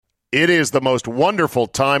It is the most wonderful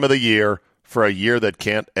time of the year for a year that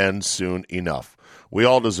can't end soon enough. We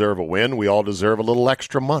all deserve a win. We all deserve a little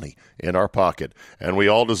extra money in our pocket. And we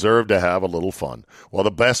all deserve to have a little fun. Well,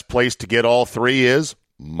 the best place to get all three is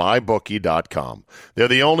MyBookie.com. They're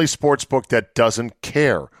the only sports book that doesn't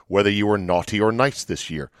care whether you were naughty or nice this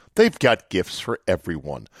year. They've got gifts for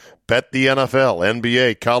everyone. Bet the NFL,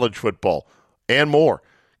 NBA, college football, and more.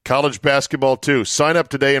 College basketball, too. Sign up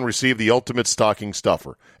today and receive the ultimate stocking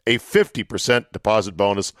stuffer, a 50% deposit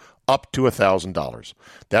bonus up to $1,000.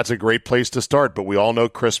 That's a great place to start, but we all know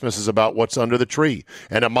Christmas is about what's under the tree.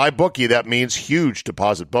 And at MyBookie, that means huge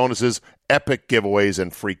deposit bonuses, epic giveaways,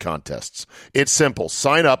 and free contests. It's simple.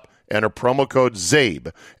 Sign up, enter promo code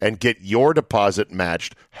ZABE, and get your deposit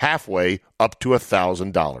matched halfway up to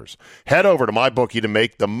 $1,000. Head over to MyBookie to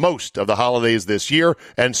make the most of the holidays this year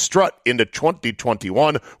and strut into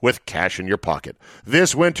 2021 with cash in your pocket.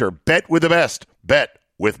 This winter, bet with the best. Bet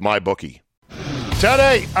with MyBookie.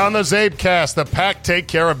 Today on the Zabecast, the Pack take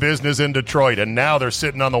care of business in Detroit, and now they're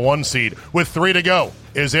sitting on the 1 seed with 3 to go.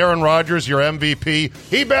 Is Aaron Rodgers your MVP?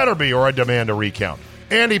 He better be, or I demand a recount.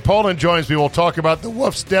 Andy Poland joins me. We'll talk about the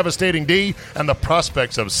Wolves' devastating D and the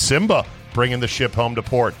prospects of Simba bringing the ship home to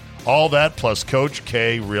port. All that plus Coach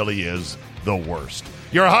K really is the worst.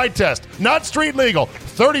 Your high test, not street legal,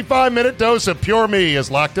 35-minute dose of Pure Me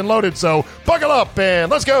is locked and loaded, so buckle up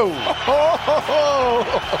and let's go.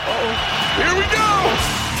 Here we go.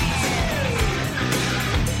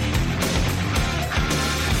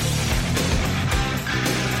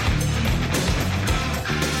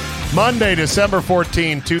 Monday, December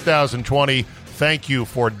 14, 2020. Thank you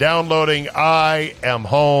for downloading. I am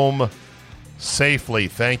home safely.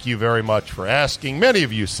 Thank you very much for asking. Many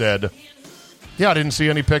of you said, yeah, I didn't see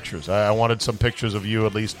any pictures. I wanted some pictures of you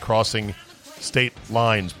at least crossing state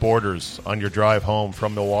lines, borders on your drive home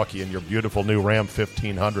from Milwaukee in your beautiful new Ram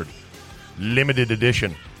 1500. Limited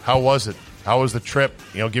edition. How was it? How was the trip?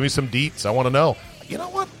 Give me some deets. I want to know. You know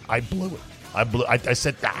what? I blew it. I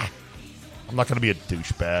said, I'm not going to be a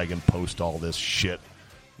douchebag and post all this shit,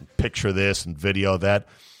 and picture this and video that.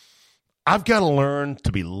 I've got to learn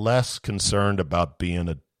to be less concerned about being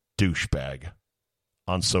a douchebag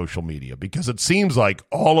on social media, because it seems like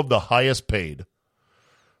all of the highest paid,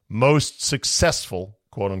 most successful,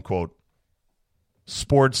 quote unquote,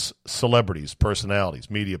 sports celebrities, personalities,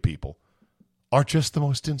 media people are just the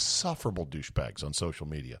most insufferable douchebags on social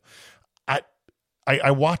media.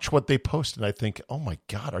 I watch what they post and I think, oh my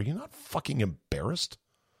God, are you not fucking embarrassed?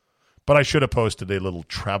 But I should have posted a little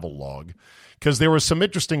travel log, because there were some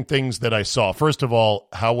interesting things that I saw. First of all,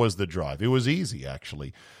 how was the drive? It was easy,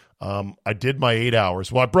 actually. I did my 8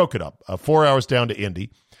 hours. Well, I broke it up. 4 hours down to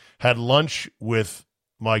Indy. Had lunch with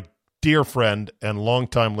my dear friend and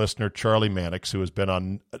longtime listener, Charlie Mannix, who has been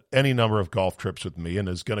on any number of golf trips with me and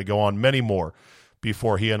is going to go on many more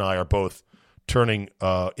before he and I are both turning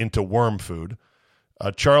into worm food.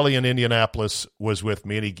 Charlie in Indianapolis was with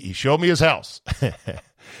me, and he showed me his house.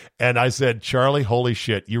 And I said, Charlie, holy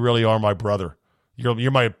shit, you really are my brother.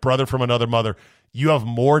 You're my brother from another mother. You have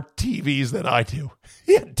more TVs than I do.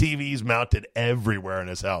 He had TVs mounted everywhere in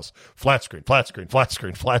his house. Flat screen, flat screen, flat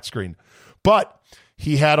screen, flat screen. But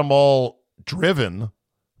he had them all driven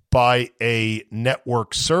by a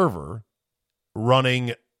network server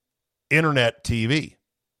running internet TV.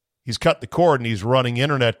 He's cut the cord and he's running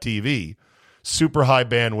internet TV, super high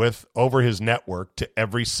bandwidth over his network to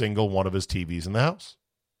every single one of his TVs in the house.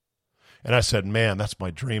 And I said, man, that's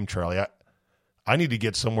my dream, Charlie. I need to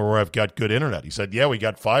get somewhere where I've got good internet. He said, yeah, we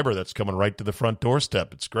got fiber that's coming right to the front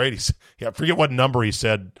doorstep. It's great. He said, I forget what number he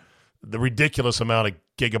said, the ridiculous amount of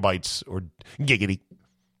gigabytes or giggity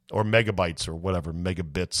or megabytes or whatever,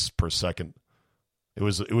 megabits per second. It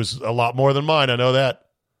was a lot more than mine. I know that.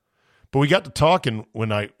 But we got to talking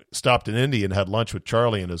when I stopped in Indy and had lunch with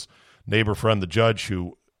Charlie and his neighbor friend, the judge,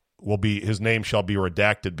 who his name shall be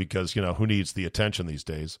redacted because, who needs the attention these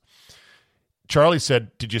days? Charlie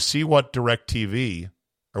said, did you see what DirecTV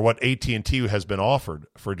or what AT&T has been offered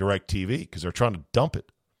for DirecTV? Because they're trying to dump it.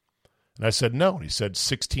 And I said, no. And he said,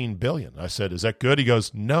 $16 billion. I said, is that good? He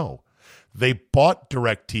goes, no. They bought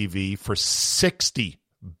DirecTV for $60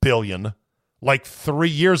 billion like 3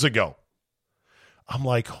 years ago. I'm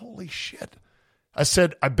like, holy shit. I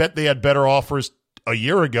said, I bet they had better offers a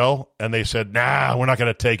year ago. And they said, nah, we're not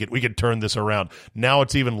going to take it. We can turn this around. Now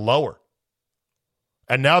it's even lower.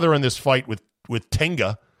 And now they're in this fight with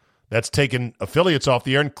Tenga that's taken affiliates off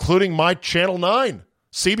the air, including my Channel 9,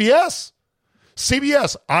 CBS.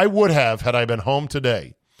 CBS, I would have, had I been home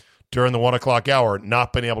today during the 1 o'clock hour,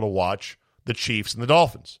 not been able to watch the Chiefs and the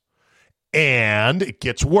Dolphins. And it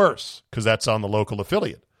gets worse because that's on the local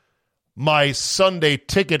affiliate. my Sunday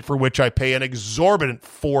ticket, for which I pay an exorbitant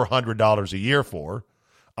 $400 a year for.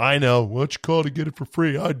 I know. What'd you call to get it for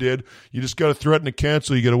free? I did. You just got to threaten to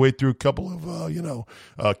cancel. You got to wait through a couple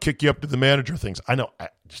of, kick you up to the manager things. I know. I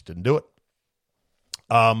just didn't do it.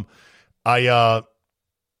 The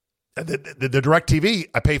DirecTV,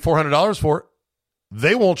 I pay $400 for it.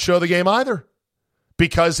 They won't show the game either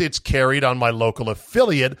because it's carried on my local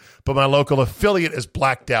affiliate, but my local affiliate is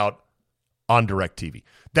blacked out on DirecTV.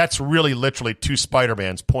 That's really literally two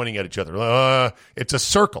Spider-Mans pointing at each other. It's a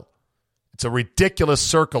circle. It's a ridiculous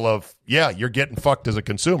circle of, you're getting fucked as a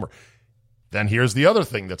consumer. Then here's the other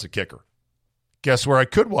thing that's a kicker. Guess where I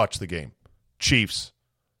could watch the game? Chiefs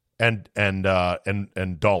and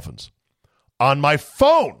Dolphins. On my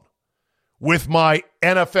phone with my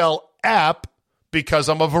NFL app because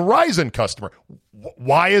I'm a Verizon customer.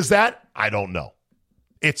 Why is that? I don't know.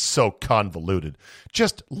 It's so convoluted.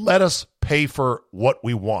 Just let us pay for what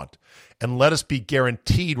we want and let us be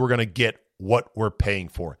guaranteed we're going to get what we're paying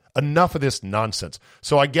for. Enough of this nonsense.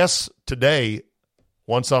 So I guess today,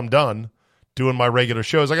 once I'm done doing my regular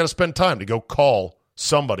shows, I got to spend time to go call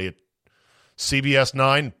somebody at CBS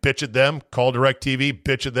 9, bitch at them, call DirecTV,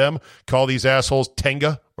 bitch at them, call these assholes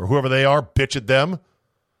Tenga or whoever they are, bitch at them,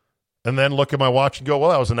 and then look at my watch and go,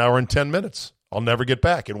 well, that was an hour and 10 minutes. I'll never get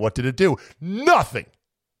back. And what did it do? Nothing.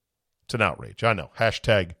 It's an outrage. I know.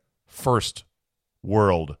 Hashtag first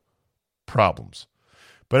world problems.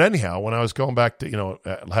 But anyhow, when I was going back to,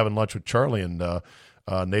 having lunch with Charlie and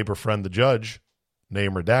neighbor friend, the judge,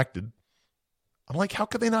 name redacted, I'm like, how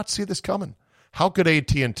could they not see this coming? How could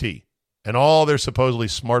AT&T and all their supposedly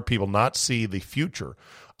smart people not see the future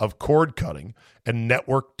of cord cutting and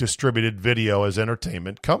network distributed video as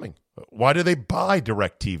entertainment coming? Why did they buy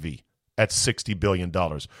DirecTV at $60 billion?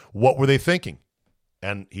 What were they thinking?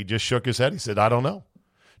 And he just shook his head. He said, I don't know.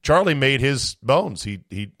 Charlie made his bones. He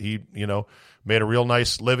made a real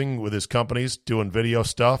nice living with his companies doing video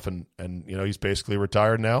stuff, and he's basically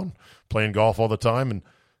retired now, playing golf all the time, and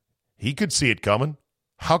he could see it coming.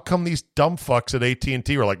 How come these dumb fucks at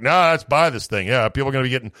AT&T were like, nah, let's buy this thing. Yeah, people are going to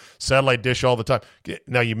be getting satellite dish all the time.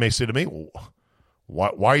 Now you may say to me, well,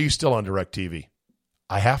 why are you still on DirecTV?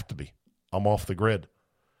 I have to be. I'm off the grid.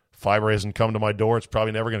 Fiber hasn't come to my door. It's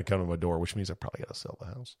probably never going to come to my door, which means I probably got to sell the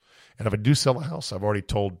house. And if I do sell the house, I've already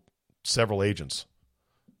told several agents.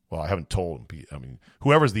 Well, I haven't told them. I mean,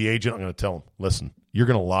 whoever's the agent, I'm going to tell them, listen, you're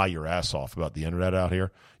going to lie your ass off about the internet out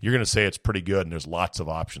here. You're going to say it's pretty good and there's lots of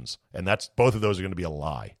options. And both of those are going to be a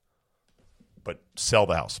lie. But sell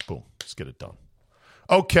the house. Boom. Let's get it done.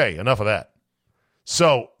 Okay, enough of that.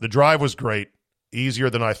 So the drive was great.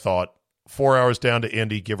 Easier than I thought. 4 hours down to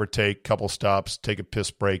Indy, give or take, couple stops, take a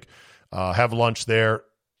piss break, have lunch there,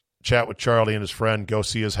 chat with Charlie and his friend, go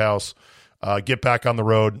see his house, get back on the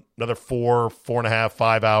road, another 4.5,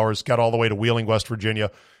 5 hours, got all the way to Wheeling, West Virginia,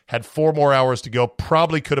 had 4 more hours to go,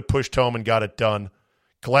 probably could have pushed home and got it done.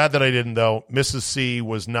 Glad that I didn't, though. Mrs. C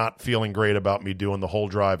was not feeling great about me doing the whole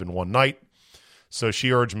drive in one night, so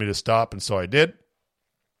she urged me to stop, and so I did,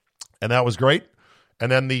 and that was great.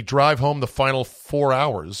 And then the drive home, the final 4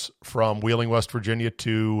 hours from Wheeling, West Virginia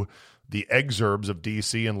to the exurbs of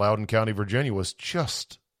D.C. and Loudoun County, Virginia was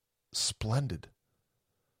just splendid.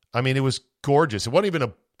 I mean, it was gorgeous. It wasn't even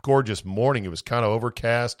a gorgeous morning. It was kind of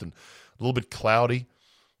overcast and a little bit cloudy.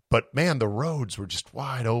 But, man, the roads were just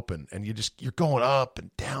wide open. And you're going up and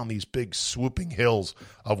down these big swooping hills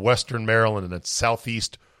of western Maryland and then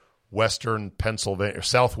southeast western Pennsylvania, or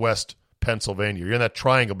southwest Pennsylvania. You're in that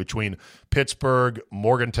triangle between Pittsburgh,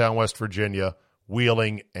 Morgantown, West Virginia,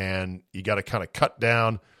 Wheeling, and you got to kind of cut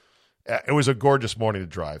down. It was a gorgeous morning to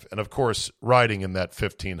drive. And, of course, riding in that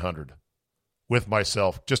 1500 with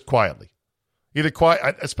myself, just quietly.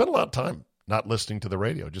 I spent a lot of time not listening to the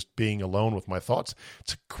radio, just being alone with my thoughts.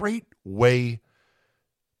 It's a great way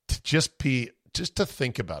to just to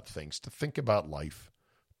think about things, to think about life,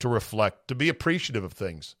 to reflect, to be appreciative of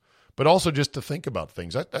things, but also just to think about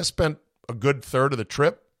things. I spent a good third of the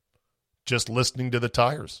trip just listening to the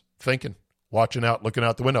tires, thinking, watching out, looking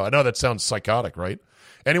out the window. I know that sounds psychotic, right?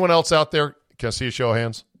 Anyone else out there? Can I see a show of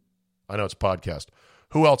hands? I know it's a podcast.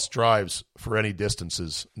 Who else drives for any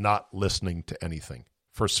distances not listening to anything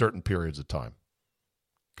for certain periods of time?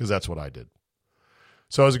 Because that's what I did.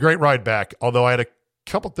 So it was a great ride back, although I had a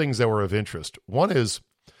couple things that were of interest. One is,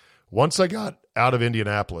 once I got out of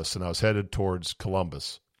Indianapolis and I was headed towards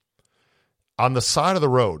Columbus, on the side of the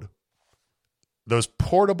road, those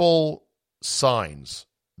portable signs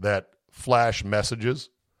that flash messages,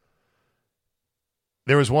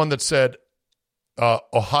 there was one that said,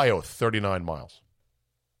 Ohio, 39 miles.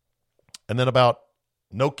 And then about,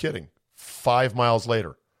 no kidding, 5 miles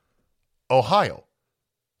later, Ohio,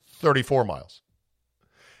 34 miles.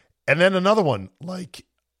 And then another one, like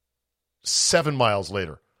 7 miles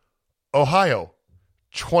later, Ohio,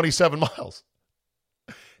 27 miles.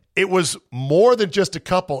 It was more than just a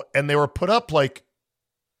couple, and they were put up like,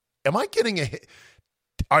 am I getting a hit?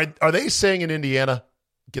 Are they saying in Indiana,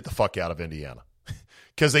 get the fuck out of Indiana?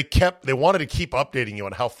 Because they wanted to keep updating you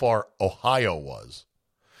on how far Ohio was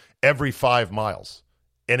every 5 miles.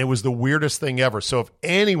 And it was the weirdest thing ever. So if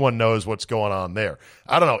anyone knows what's going on there,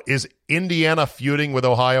 I don't know. Is Indiana feuding with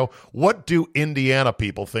Ohio? What do Indiana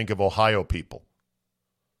people think of Ohio people?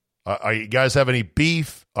 Are you guys have any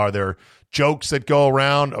beef? Are there jokes that go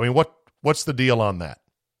around? I mean, what's the deal on that?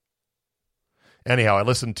 Anyhow, I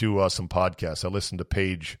listened to some podcasts. I listened to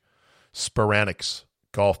Paige Spiranic's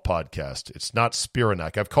golf podcast. It's not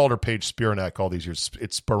Spiranak. I've called her Paige Spiranak all these years.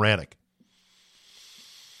 It's Spiranak.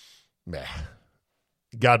 Meh.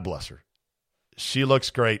 God bless her. She looks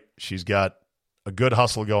great. She's got a good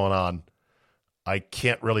hustle going on. I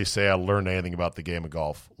can't really say I learned anything about the game of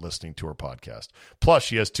golf listening to her podcast. Plus,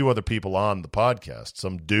 she has 2 other people on the podcast.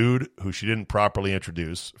 Some dude who she didn't properly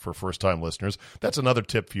introduce for first-time listeners. That's another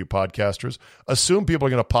tip for you podcasters. Assume people are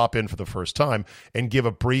going to pop in for the first time and give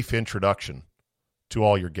a brief introduction to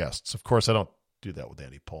all your guests. Of course, I don't do that with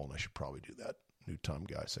Andy Pollin. I should probably do that. New time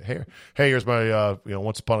guy. Say, hey, here's my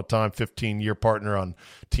once upon a time 15-year partner on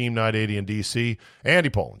Team 980 in DC. Andy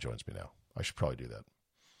Pollin joins me now. I should probably do that.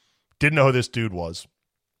 Didn't know who this dude was.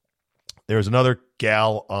 There's another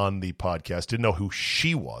gal on the podcast. Didn't know who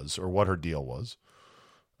she was or what her deal was.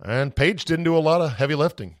 And Paige didn't do a lot of heavy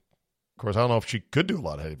lifting. Of course, I don't know if she could do a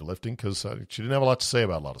lot of heavy lifting because she didn't have a lot to say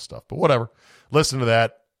about a lot of stuff. But whatever. Listen to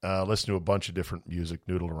that. Listen to a bunch of different music,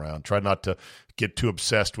 noodle around. Try not to get too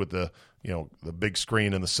obsessed with the big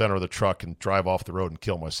screen in the center of the truck and drive off the road and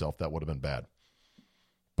kill myself. That would have been bad.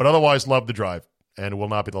 But otherwise, love the drive. And it will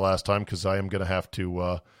not be the last time because I am going to have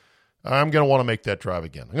to I'm going to want to make that drive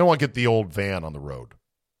again. I'm going to want to get the old van on the road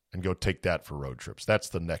and go take that for road trips. That's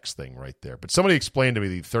the next thing right there. But somebody explained to me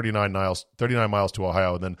the 39 miles to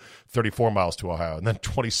Ohio and then 34 miles to Ohio and then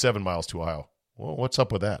 27 miles to Ohio. Well, what's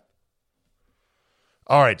up with that?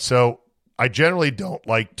 All right, so I generally don't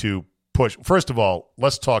like to push. First of all,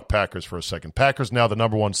 let's talk Packers for a second. Packers now the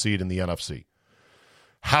number 1 seed in the NFC.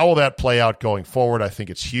 How will that play out going forward? I think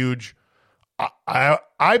it's huge.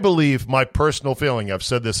 I believe, my personal feeling, I've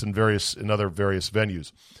said this in other various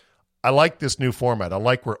venues, I like this new format. I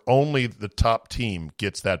like where only the top team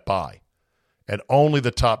gets that bye, and only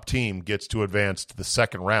the top team gets to advance to the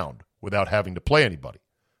second round without having to play anybody.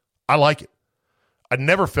 I like it. I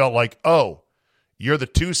never felt like, oh, you're the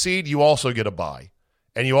 2 seed, you also get a bye,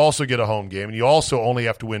 and you also get a home game, and you also only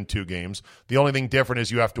have to win 2 games. The only thing different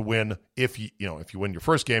is you have to win, if you win your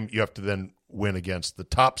first game, you have to then win against the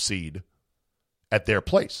top seed at their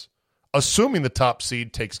place, assuming the top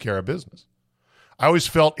seed takes care of business. I always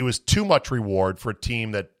felt it was too much reward for a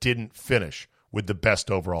team that didn't finish with the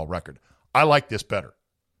best overall record. I like this better.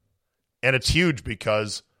 And it's huge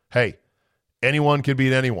because, hey, anyone can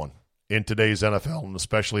beat anyone in today's NFL, and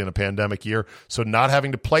especially in a pandemic year. So not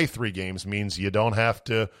having to play 3 games means you don't have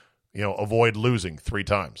to, avoid losing 3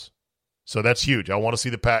 times. So that's huge. I want to see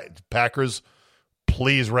the Packers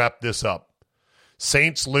please wrap this up.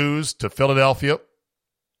 Saints lose to Philadelphia.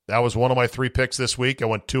 That was one of my 3 picks this week. I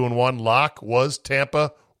went 2-1. Lock was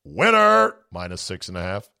Tampa. Winner, -6.5.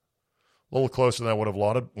 A little closer than I would have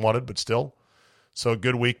wanted, but still. So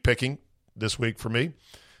good week picking this week for me.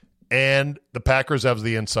 And the Packers have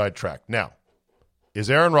the inside track. Now, is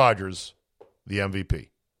Aaron Rodgers the MVP?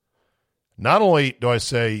 Not only do I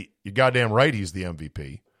say, you're goddamn right he's the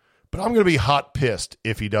MVP, but I'm going to be hot pissed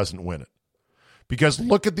if he doesn't win it. Because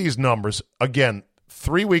look at these numbers. Again,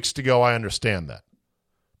 3 weeks to go, I understand that.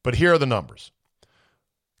 But here are the numbers.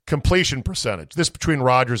 Completion percentage. This between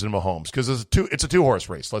Rodgers and Mahomes, because it's a 2-horse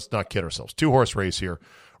race. Let's not kid ourselves. 2-horse race here.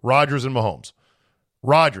 Rodgers and Mahomes.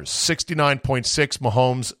 Rodgers, 69.6.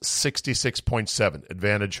 Mahomes, 66.7.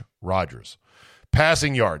 Advantage, Rodgers.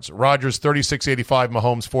 Passing yards. Rodgers, 36.85.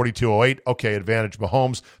 Mahomes, 42.08. Okay, advantage,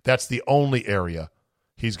 Mahomes. That's the only area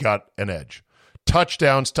he's got an edge.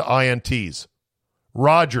 Touchdowns to INTs.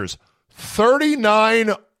 Rodgers,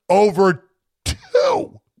 39/2.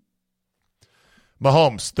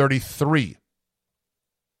 Mahomes,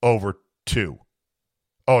 33/2.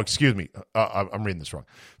 Oh, excuse me. I'm reading this wrong.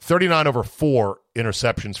 39/4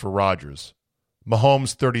 interceptions for Rodgers.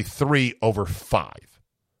 Mahomes, 33/5.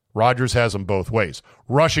 Rodgers has them both ways.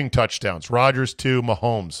 Rushing touchdowns. Rodgers 2,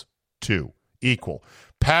 Mahomes 2. Equal.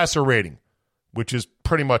 Passer rating, which is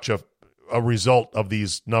pretty much a result of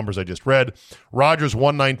these numbers I just read. Rodgers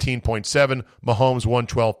 119.7, Mahomes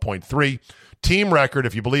 112.3. Team record,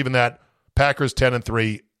 if you believe in that, Packers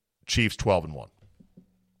 10-3, Chiefs 12-1.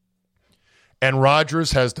 And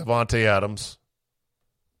Rodgers has Devontae Adams,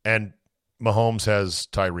 and Mahomes has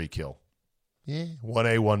Tyreek Hill. Yeah,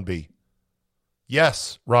 1A, 1B.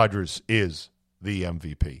 Yes, Rodgers is the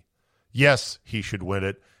MVP. Yes, he should win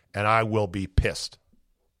it, and I will be pissed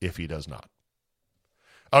if he does not.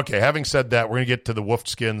 Okay, having said that, we're going to get to the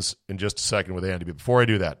Wolfskins in just a second with Andy. But before I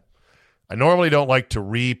do that, I normally don't like to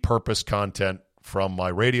repurpose content from my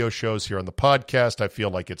radio shows here on the podcast. I feel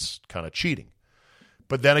like it's kind of cheating.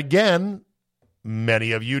 But then again,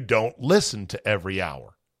 many of you don't listen to every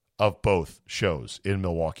hour of both shows in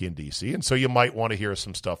Milwaukee and D.C., and so you might want to hear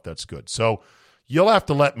some stuff that's good. So you'll have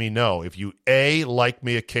to let me know if you, A, like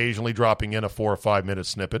me occasionally dropping in a 4 or 5 minute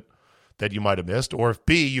snippet that you might have missed, or if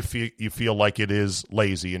B, you feel like it is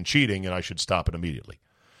lazy and cheating and I should stop it immediately.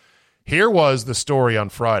 Here was the story on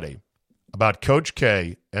Friday about Coach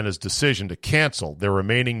K and his decision to cancel their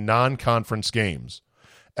remaining non-conference games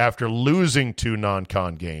after losing 2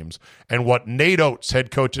 non-con games, and what Nate Oates,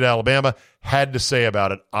 head coach at Alabama, had to say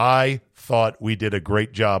about it. I thought we did a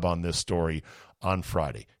great job on this story on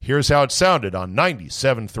Friday. Here's how it sounded on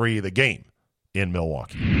 97.3 The Game in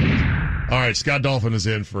Milwaukee. All right, Scott Dolphin is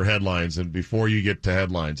in for headlines, and before you get to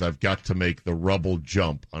headlines, I've got to make the rubble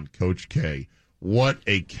jump on Coach K. What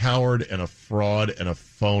a coward and a fraud and a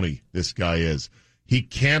phony this guy is. He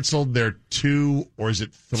canceled their 2, or is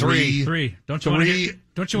it 3? Three. Don't you want to hear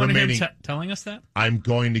him telling us that? I'm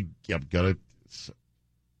going to. I'm gonna.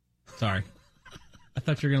 Sorry, I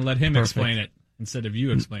thought you were going to let him explain it instead of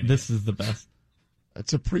you explaining. This is the best.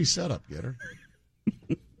 That's a pre-setup, Getter.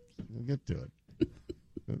 We'll get to it.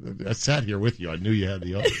 I sat here with you. I knew you had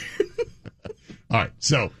the other. All right.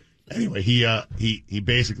 So anyway, he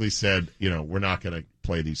basically said, we're not going to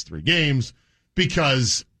play these 3 games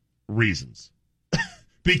because reasons.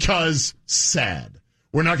 Because sad.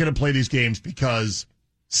 We're not going to play these games because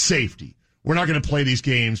safety. We're not going to play these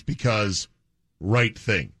games because right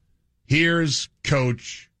thing. Here's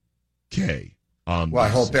Coach K. Well, I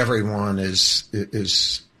hope everyone is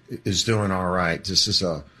doing all right. This is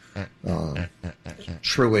a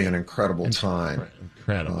truly an incredible time,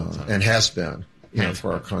 and has been,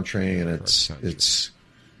 for our country, and it's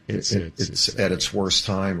at its worst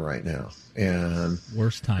time right now, and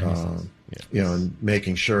worst time, and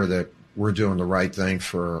making sure that we're doing the right thing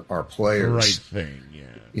for our players, right thing,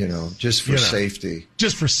 just for safety,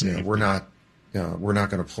 we're not going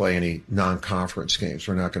to play any non-conference games.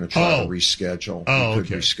 We're not going to try to reschedule. We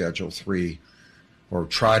could reschedule 3, or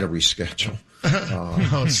try to reschedule.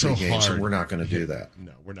 It's so games, hard. So we're not going to do that.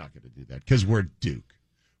 No, we're not going to do that because we're Duke.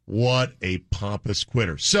 What a pompous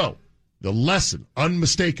quitter. So the lesson,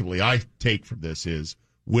 unmistakably, I take from this is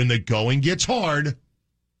when the going gets hard,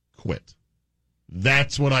 quit.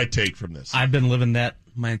 That's what I take from this. I've been living that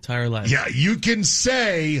my entire life. Yeah, you can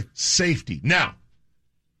say safety. Now,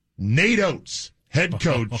 Nate Oates, head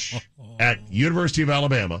coach at University of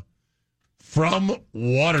Alabama from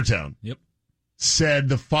Watertown. Yep. Said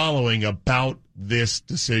the following about this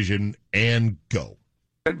decision, and go.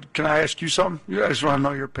 Can I ask you something? I just want to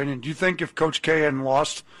know your opinion. Do you think if Coach K hadn't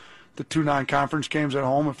lost the 2 non-conference games at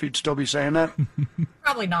home, if he'd still be saying that?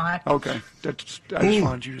 Probably not. Okay. I just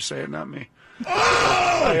wanted you to say it, not me.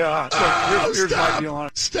 Oh! Here's my deal on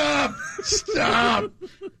it. Stop.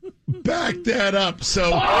 Back that up. So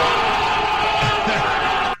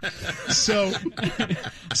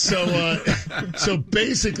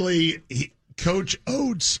basically, Coach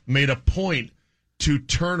Oates made a point to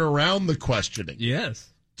turn around the questioning.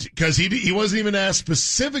 Yes. Because he wasn't even asked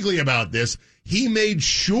specifically about this. He made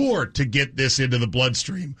sure to get this into the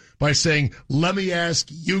bloodstream by saying, let me ask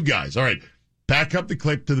you guys. All right, back up the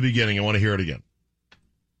clip to the beginning. I want to hear it again.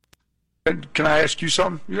 Can I ask you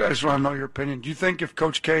something? I just want to know your opinion. Do you think if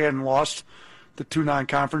Coach K hadn't lost the 2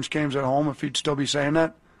 non-conference games at home, if he'd still be saying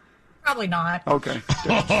that? Probably not. Okay.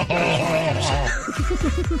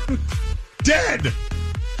 Dead.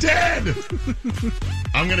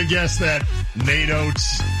 I'm going to guess that Nate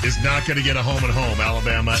Oates is not going to get a home and home,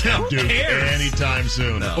 Alabama and Duke, anytime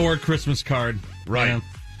soon. No. Or a Christmas card. Right. Yeah.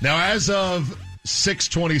 Now, as of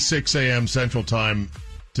 6:26 a.m. Central Time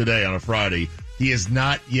today on a Friday, he has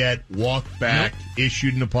not yet walked back,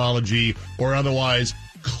 issued an apology, or otherwise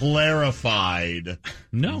clarified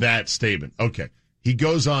that statement. Okay. He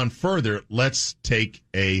goes on further. Let's take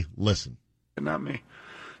a listen. Not me.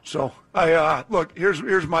 So, look,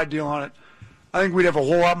 here's my deal on it. I think we'd have a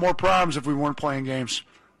whole lot more problems if we weren't playing games.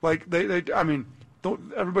 Like,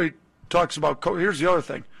 everybody talks about COVID. Here's the other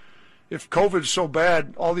thing. If COVID's so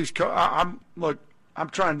bad, all these, I'm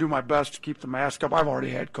trying to do my best to keep the mask up. I've already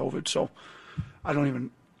had COVID, so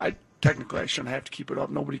technically I shouldn't have to keep it up.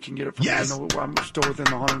 Nobody can get it from me. I know I'm still within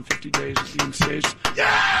the 150 days of the NCAA's.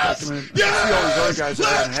 Yes! See all these other guys that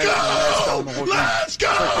haven't had it, the whole Let's go!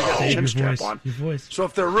 It's like they got a chin strap voice, on. your voice. So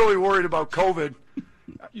if they're really worried about COVID,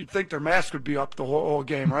 you'd think their mask would be up the whole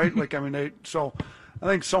game, right? Like, I mean, so I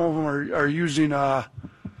think some of them are using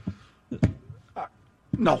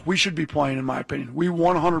no, we should be playing, in my opinion. We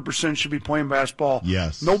 100% should be playing basketball.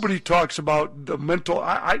 Yes. Nobody talks about the mental.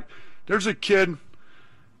 There's a kid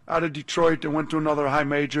out of Detroit that went to another high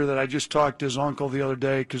major that I just talked to his uncle the other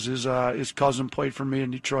day because his cousin played for me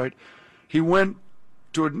in Detroit. He went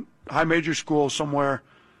to a high major school somewhere,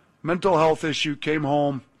 mental health issue, came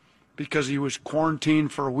home because he was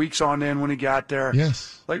quarantined for weeks on end when he got there.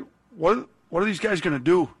 Yes. Like, what are these guys going to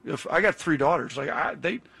do? If I got 3 daughters, like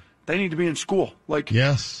they need to be in school. Like,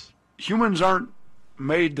 yes, humans aren't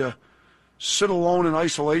made to sit alone in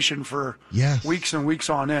isolation for weeks and weeks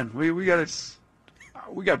on end. We got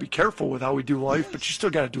to be careful with how we do life, but you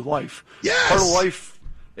still got to do life. Yes. Part of life,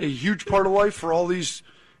 a huge part of life for all these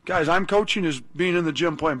guys I'm coaching is being in the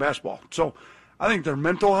gym playing basketball. So I think their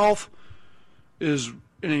mental health is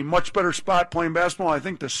in a much better spot playing basketball. I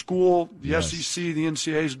think the school, the SEC, the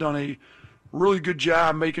NCAA has done a really good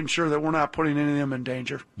job making sure that we're not putting any of them in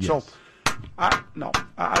danger. Yes. So, I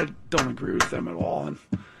don't agree with them at all.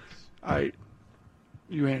 And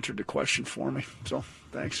you answered the question for me. So,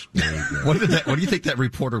 thanks. What do you think that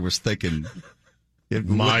reporter was thinking?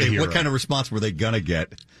 What kind of response were they gonna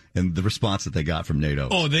get? And the response that they got from NATO.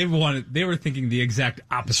 Oh, they were thinking the exact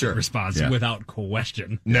opposite response without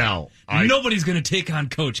question. Now, nobody's going to take on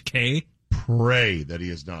Coach K. Pray that he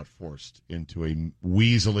is not forced into a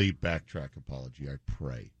weaselly backtrack apology. I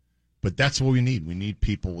pray. But that's what we need. We need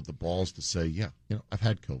people with the balls to say, I've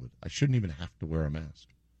had COVID. I shouldn't even have to wear a mask.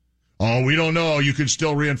 Oh, we don't know. You could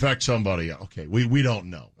still reinfect somebody. Okay, we don't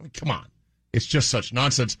know. I mean, come on. It's just such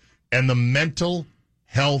nonsense. And the mental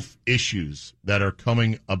health issues that are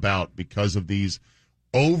coming about because of these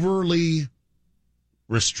overly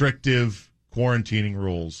restrictive quarantining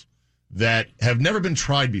rules that have never been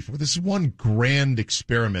tried before. This is one grand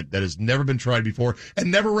experiment that has never been tried before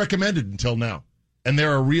and never recommended until now. And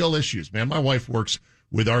there are real issues, man. My wife works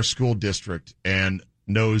with our school district and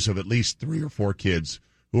knows of at least 3 or 4 kids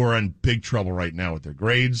who are in big trouble right now with their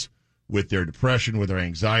grades, with their depression, with their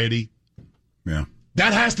anxiety. Yeah.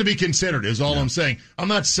 That has to be considered, is all I'm saying. I'm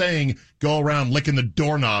not saying go around licking the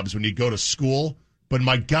doorknobs when you go to school, but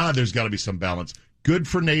my God, there's got to be some balance. Good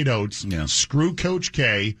for Nate Oates. Yeah. Screw Coach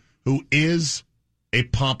K, who is a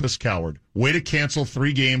pompous coward. Way to cancel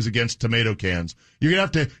 3 games against tomato cans. You're going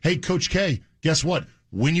to have to, hey, Coach K, guess what?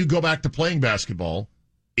 When you go back to playing basketball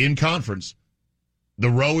in conference, the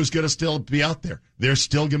row is going to still be out there. There's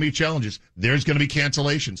still going to be challenges. There's going to be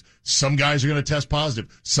cancellations. Some guys are going to test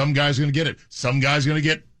positive. Some guys are going to get it. Some guys are going to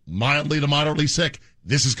get mildly to moderately sick.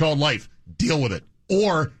 This is called life. Deal with it.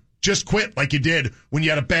 Or just quit like you did when you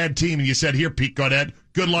had a bad team and you said, here, Pete Gaudet,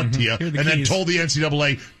 good luck to you. And then told the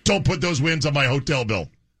NCAA, don't put those wins on my hotel bill.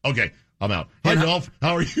 Okay, I'm out. Hi, Dolph.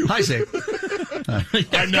 How are you? Hi, Zay.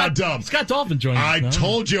 I'm not dumb. Scott Dolphin joined us. I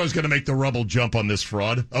told you I was going to make the rubble jump on this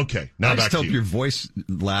fraud. Okay, now back to you. I just hope your voice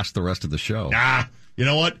lasts the rest of the show. Nah, you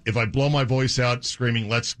know what? If I blow my voice out screaming,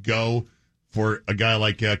 let's go for a guy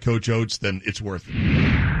like Coach Oates, then it's worth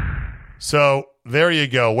it. So there you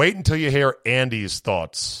go. Wait until you hear Andy's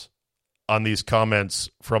thoughts on these comments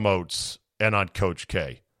from Oates and on Coach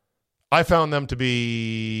K. I found them to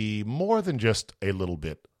be more than just a little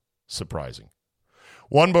bit surprising.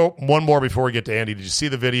 One more before we get to Andy. Did you see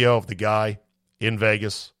the video of the guy in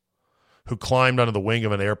Vegas who climbed onto the wing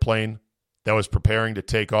of an airplane that was preparing to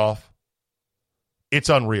take off? It's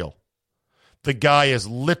unreal. The guy is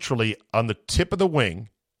literally on the tip of the wing,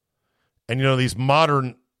 and these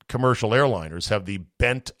modern commercial airliners have the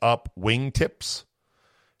bent up wing tips,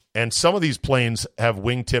 and some of these planes have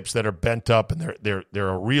wing tips that are bent up, and they're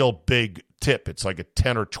a real big tip. It's like a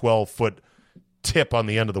 10 or 12 foot tip on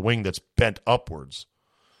the end of the wing that's bent upwards.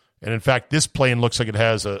 And in fact, this plane looks like it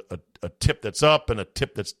has a tip that's up and a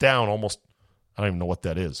tip that's down. Almost, I don't even know what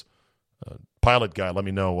that is. Pilot guy, let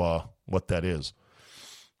me know what that is.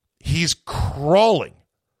 He's crawling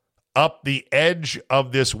up the edge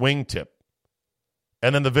of this wingtip,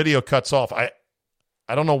 and then the video cuts off. I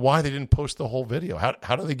don't know why they didn't post the whole video.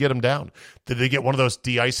 How do they get him down? Did they get one of those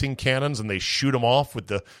de-icing cannons and they shoot him off with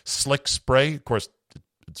the slick spray? Of course,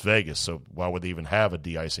 it's Vegas, so why would they even have a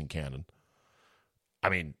de-icing cannon? I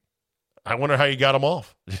mean, I wonder how you got him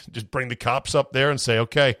off. Just bring the cops up there and say,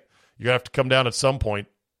 okay, you're going to have to come down at some point.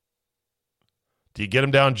 Do you get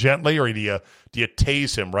him down gently, or do you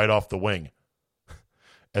tase him right off the wing?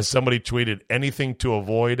 As somebody tweeted, anything to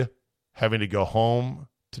avoid having to go home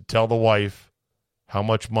to tell the wife how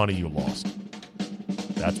much money you lost.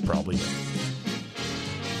 That's probably it.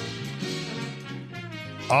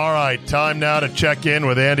 All right, time now to check in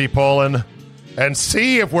with Andy Pollin and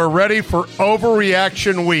see if we're ready for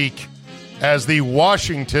overreaction week as the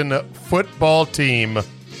Washington football team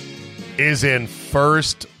is in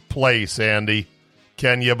first place, Andy.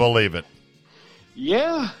 Can you believe it?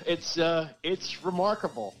 Yeah, it's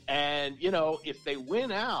remarkable. And, if they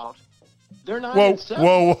win out, they're not in seven.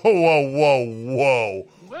 Whoa.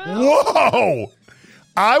 Whoa.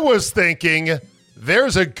 I was thinking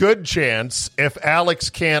there's a good chance if Alex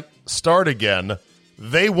can't start again,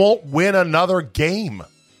 they won't win another game.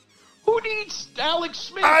 Who needs Alex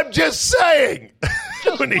Smith? I'm just saying.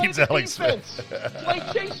 Who needs Alex Smith? Play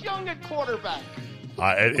Chase Young at quarterback.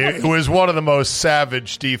 It was one of the most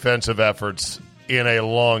savage defensive efforts in a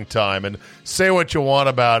long time. And say what you want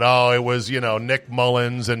about, it was, Nick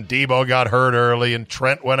Mullins and Debo got hurt early and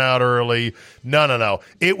Trent went out early. No.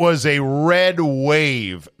 It was a red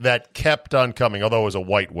wave that kept on coming, although it was a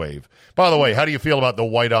white wave. By the way, how do you feel about the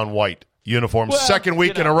white-on-white uniform? Well, Second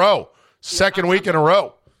week in a row. Week in a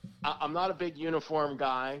row. I'm not a big uniform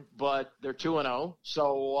guy, but they're 2-0.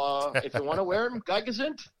 So if you want to wear them,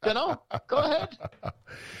 Geigensint, go ahead.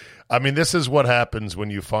 I mean, this is what happens when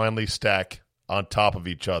you finally stack on top of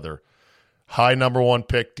each other. High number one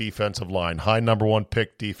pick defensive line, high number one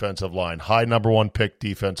pick defensive line, high number one pick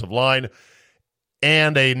defensive line,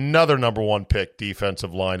 and another number one pick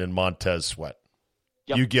defensive line in Montez Sweat.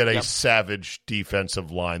 Yep, you get a savage defensive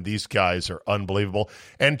line. These guys are unbelievable.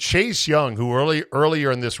 And Chase Young, who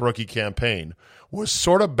earlier in this rookie campaign was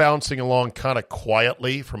sort of bouncing along kind of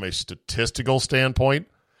quietly from a statistical standpoint,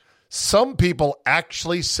 some people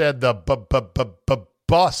actually said the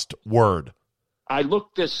bust word. I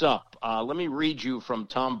looked this up. Let me read you from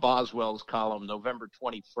Tom Boswell's column, November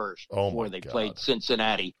 21st, before they played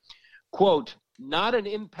Cincinnati. Quote, not an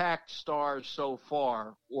impact star so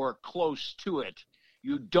far or close to it.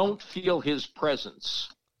 You don't feel his presence.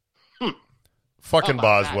 Fucking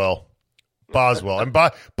Boswell. Boswell. And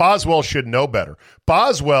Boswell should know better.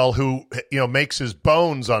 Boswell, who makes his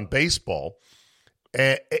bones on baseball,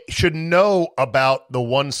 should know about the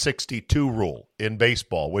 162 rule in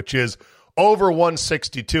baseball, which is over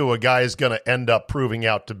 162, a guy is going to end up proving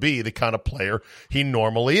out to be the kind of player he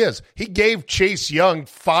normally is. He gave Chase Young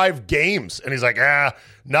 5 games, and he's like,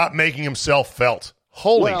 not making himself felt.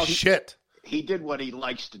 Holy shit. He did what he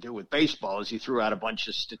likes to do with baseball, is he threw out a bunch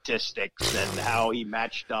of statistics and how he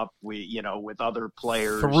matched up with other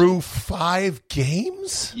players. Through 5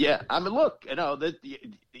 games? Yeah. I mean, look,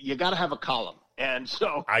 you got to have a column. And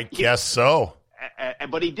so I guess so.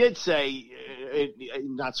 But he did say,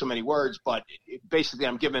 not so many words, but basically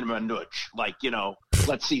I'm giving him a nudge. Like,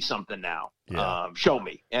 let's see something now. Yeah. Show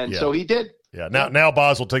me. And so he did. Yeah. Now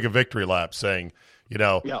Boz will take a victory lap saying,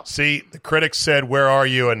 see, the critics said, where are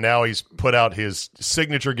you? And now he's put out his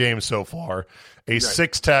signature game so far. A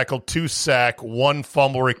 6-tackle, 2-sack, 1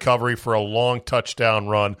 fumble recovery for a long touchdown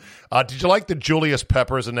run. Did you like the Julius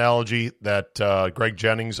Peppers analogy that Greg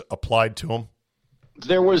Jennings applied to him?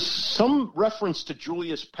 There was some reference to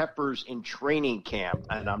Julius Peppers in training camp,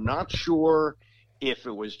 and I'm not sure if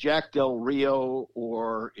it was Jack Del Rio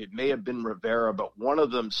or it may have been Rivera, but one of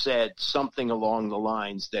them said something along the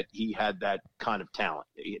lines that he had that kind of talent,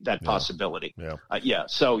 that possibility. Yeah.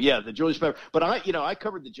 So the Julius Peppers. But I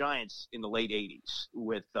covered the Giants in the late '80s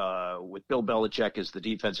with Bill Belichick as the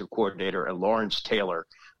defensive coordinator and Lawrence Taylor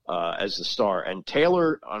as the star. And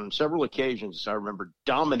Taylor, on several occasions, I remember,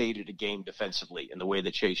 dominated a game defensively in the way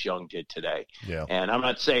that Chase Young did today. Yeah. And I'm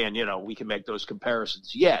not saying we can make those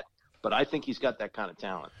comparisons yet, but I think he's got that kind of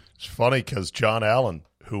talent. It's funny because John Allen,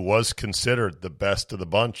 who was considered the best of the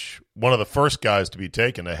bunch, one of the first guys to be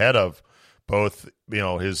taken ahead of both,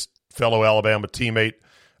 his fellow Alabama teammate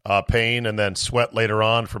Payne and then Sweat later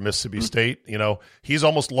on from Mississippi State, he's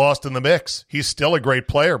almost lost in the mix. He's still a great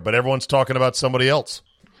player, but everyone's talking about somebody else.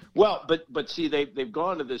 Well, but see, they've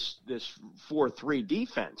gone to this 4-3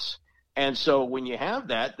 defense. And so when you have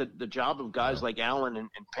that, the job of guys like Allen and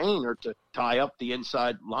Payne are to tie up the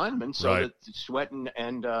inside linemen so that Sweat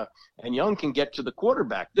and Young can get to the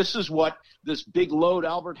quarterback. This is what this big load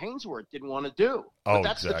Albert Hainsworth didn't want to do. But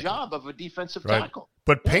that's the job of a defensive tackle.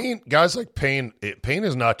 But Payne, guys like Payne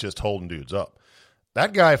is not just holding dudes up.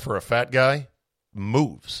 That guy, for a fat guy,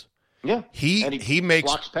 moves. Yeah, he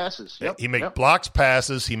makes blocks passes. Yep. He blocks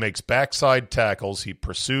passes. He makes backside tackles. He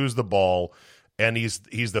pursues the ball. And he's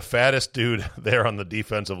the fattest dude there on the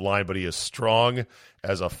defensive line, but he is strong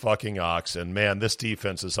as a fucking ox. And, man, this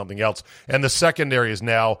defense is something else. And the secondary is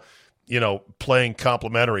now, playing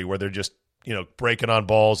complementary where they're just breaking on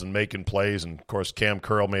balls and making plays. And, of course, Cam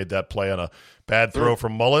Curl made that play on a bad throw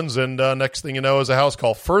from Mullins. And next thing you know is a house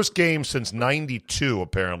call. First game since 92,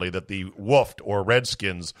 apparently, that the Woofed or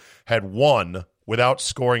Redskins had won without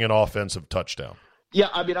scoring an offensive touchdown. Yeah,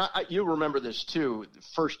 I mean, you remember this, too. The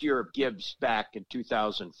first year of Gibbs back in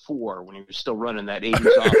 2004 when he was still running that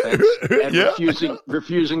 80s offense and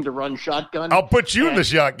refusing to run shotgun. I'll put you in the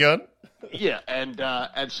shotgun. Yeah,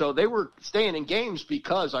 and so they were staying in games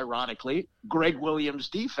because, ironically, Greg Williams'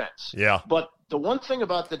 defense. Yeah. But the one thing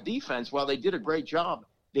about the defense, while they did a great job,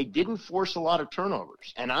 they didn't force a lot of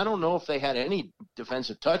turnovers. And I don't know if they had any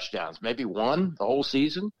defensive touchdowns, maybe one the whole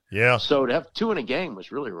season. Yeah. So to have 2 in a game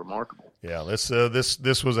was really remarkable. Yeah, this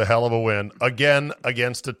was a hell of a win. Again,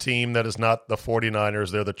 against a team that is not the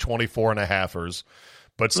 49ers. They're the 24.5ers.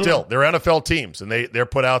 But still, they're NFL teams, and they're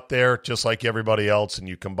put out there just like everybody else, and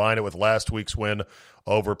you combine it with last week's win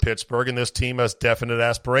over Pittsburgh, and this team has definite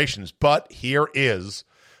aspirations. But here is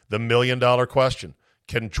the million-dollar question.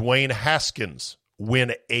 Can Dwayne Haskins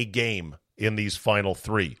win a game in these final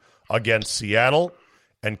 3 against Seattle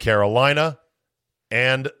and Carolina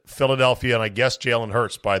and Philadelphia, and I guess Jalen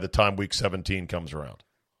Hurts by the time Week 17 comes around?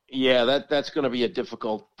 Yeah, that's going to be a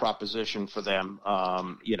difficult proposition for them.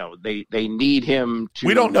 They need him to.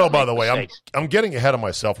 We don't know, by the way. I'm getting ahead of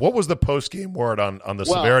myself. What was the post-game word on the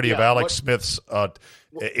severity of Alex Smith's?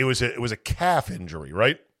 It was a calf injury,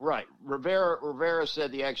 right? Right. Rivera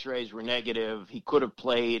said the X-rays were negative. He could have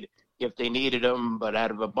played if they needed him, but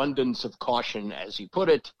out of abundance of caution, as he put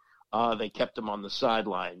it, they kept him on the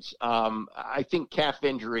sidelines. I think calf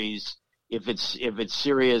injuries. If it's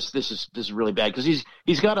serious, this is really bad because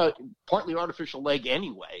he's got a partly artificial leg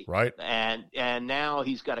anyway, right? And now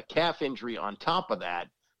he's got a calf injury on top of that.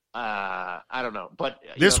 I don't know, but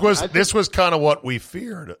this was kind of what we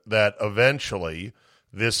feared, that eventually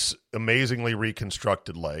this amazingly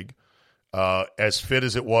reconstructed leg, as fit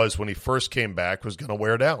as it was when he first came back, was going to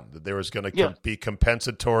wear down. That there was going to be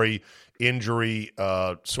compensatory injury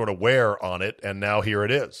sort of wear on it, and now here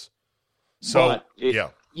it is. So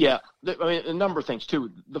Yeah, I mean, a number of things, too.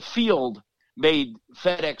 The field made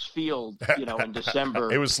FedEx Field, in December.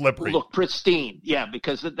 It was slippery. Look pristine. Yeah,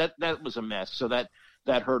 because that was a mess. So that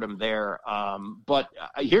hurt them there. But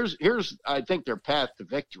here's I think their path to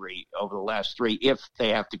victory over the last 3, if they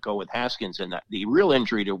have to go with Haskins. And the real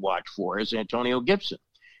injury to watch for is Antonio Gibson.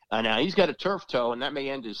 Now, he's got a turf toe, and that may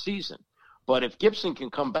end his season. But if Gibson can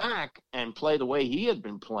come back and play the way he had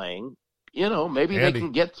been playing, maybe they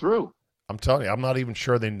can get through. I'm telling you, I'm not even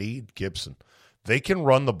sure they need Gibson. They can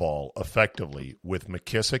run the ball effectively with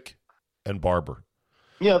McKissick and Barber.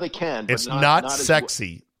 Yeah, they can. It's not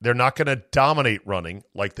sexy. They're not going to dominate running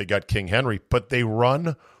like they got King Henry, but they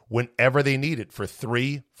run whenever they need it for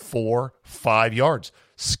 3, 4, 5 yards.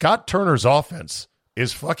 Scott Turner's offense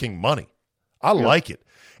is fucking money. I like it.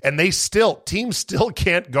 And teams still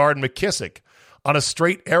can't guard McKissick on a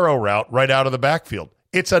straight arrow route right out of the backfield.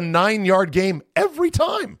 It's a 9-yard game every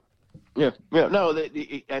time. Yeah, no,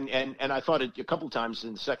 and I thought a couple times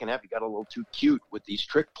in the second half he got a little too cute with these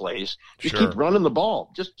trick plays. Just keep running the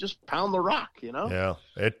ball, just pound the rock, Yeah,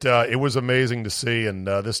 it was amazing to see, and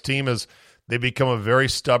this team they become a very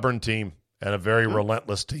stubborn team and a very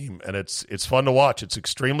relentless team, and it's fun to watch. It's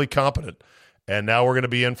extremely competent, and now we're going to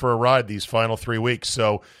be in for a ride these final 3 weeks.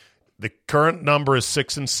 So the current number is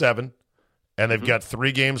 6-7, and they've got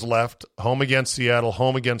 3 games left: home against Seattle,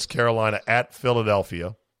 home against Carolina, at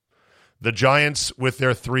Philadelphia. The Giants, with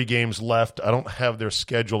their 3 games left, I don't have their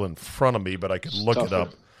schedule in front of me, but I can look it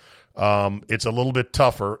up. It's a little bit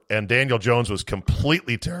tougher, and Daniel Jones was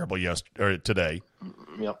completely terrible today.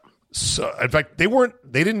 Yep. So, in fact, they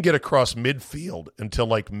didn't get across midfield until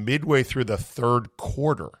like midway through the 3rd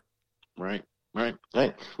quarter. Right.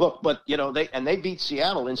 Look, but they beat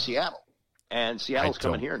Seattle in Seattle. And Seattle's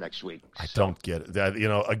coming here next week. I don't get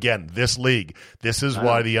it. Again, this league, this is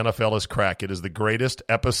why the NFL is crack. It is the greatest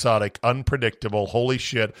episodic, unpredictable, holy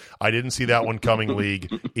shit, I didn't see that one coming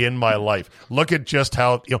league in my life. Look at just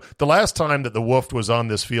how, the last time that the Woofed was on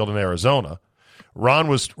this field in Arizona, Ron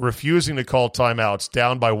was refusing to call timeouts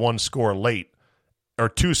down by 1 score late, or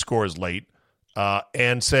 2 scores late.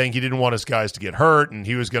 And saying he didn't want his guys to get hurt, and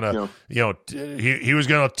he was gonna, he was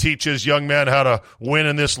gonna teach his young men how to win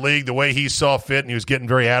in this league the way he saw fit, and he was getting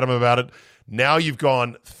very adamant about it. Now you've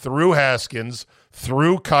gone through Haskins,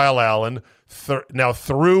 through Kyle Allen, now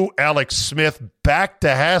through Alex Smith, back to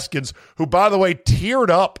Haskins, who, by the way, teared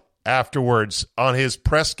up afterwards on his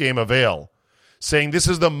press game avail, saying this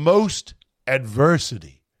is the most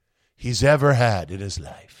adversity he's ever had in his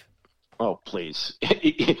life. Oh, please.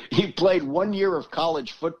 He played 1 year of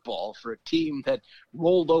college football for a team that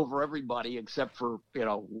rolled over everybody except for,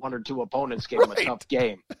 one or two opponents gave him a tough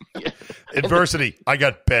game. Adversity. I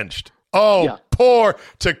got benched. Oh, yeah. Poor,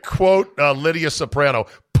 to quote Lydia Soprano,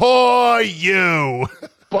 poor you.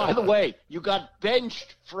 By the way, you got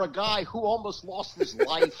benched for a guy who almost lost his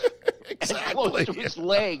life and close to his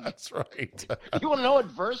leg. That's right. You want to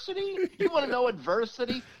know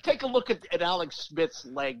adversity? Take a look at Alex Smith's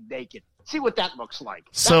leg naked. See what that looks like.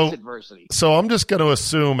 That's adversity. So I'm just going to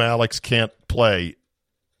assume Alex can't play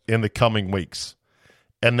in the coming weeks.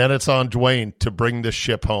 And then it's on Dwayne to bring this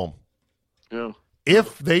ship home. Yeah.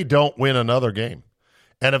 If they don't win another game,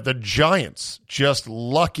 and if the Giants just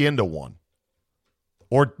luck into one,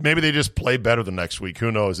 or maybe they just play better the next week.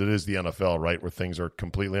 Who knows? It is the NFL, right, where things are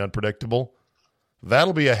completely unpredictable.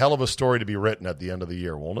 That'll be a hell of a story to be written at the end of the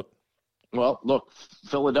year, won't it? Well, look,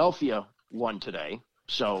 Philadelphia won today,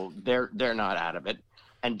 so they're not out of it.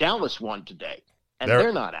 And Dallas won today, and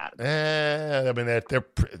they're not out of it. I mean,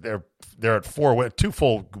 they're at 4 wins, 2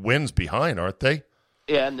 full wins behind, aren't they?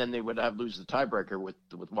 Yeah, and then they would lose the tiebreaker with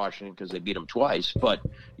Washington because they beat them twice. But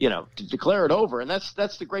to declare it over, and that's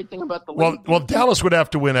the great thing about the league. Well, Dallas would have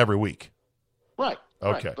to win every week. Right.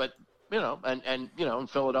 Okay. Right. But in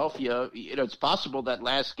Philadelphia, it's possible that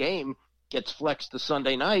last game gets flexed to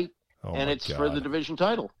Sunday night, and it's for the division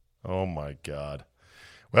title. Oh my God.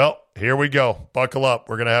 Well, here we go. Buckle up.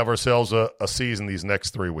 We're going to have ourselves a season these next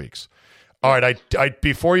 3 weeks. All right. I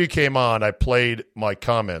before you came on, I played my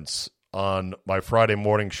comments on my Friday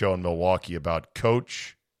morning show in Milwaukee about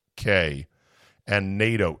Coach K and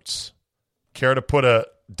Nate Oates. Care to put a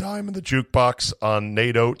dime in the jukebox on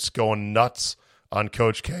Nate Oates going nuts on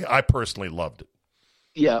Coach K? I personally loved it.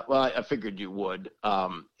 Yeah, well, I figured you would.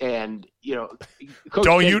 Coach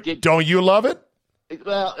don't you love it?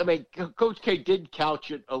 Well, I mean, Coach K did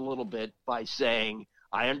couch it a little bit by saying,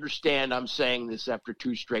 I understand I'm saying this after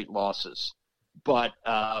 2 straight losses, but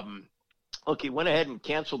look, he went ahead and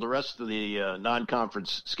canceled the rest of the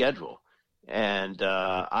non-conference schedule, and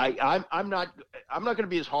I'm not going to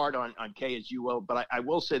be as hard on K as you will, but I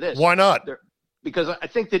will say this: why not? Because I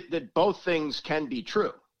think that both things can be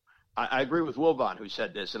true. I agree with Wilbon, who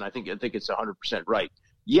said this, and I think it's 100% right.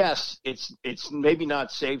 Yes, it's maybe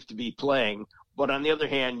not safe to be playing, but on the other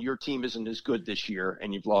hand, your team isn't as good this year,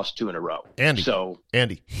 and you've lost 2 in a row.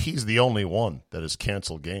 Andy, he's the only one that has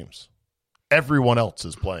canceled games. Everyone else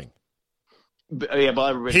is playing. Yeah,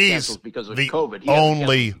 but everybody cancels because of COVID. He's the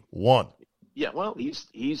only one. Yeah, well,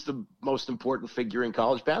 he's the most important figure in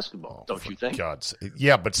college basketball, don't you think?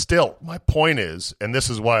 Yeah, but still, my point is, and this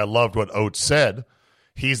is why I loved what Oates said,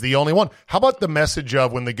 he's the only one. How about the message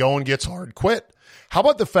of when the going gets hard, quit? How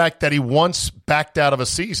about the fact that he once backed out of a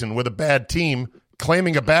season with a bad team,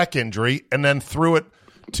 claiming a back injury, and then threw it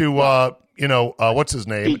to, what's his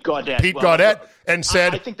name? Pete Gaudet. Gaudet, and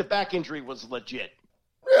said... I think the back injury was legit.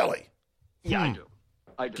 Really? Yeah,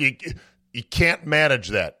 I do. You can't manage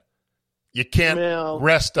that. You can't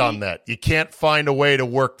rest on that. You can't find a way to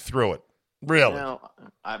work through it. Really?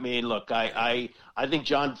 I mean, look, I think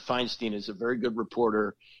John Feinstein is a very good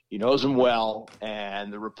reporter. He knows him well,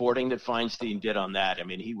 and the reporting that Feinstein did on that, I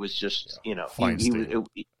mean, he was just,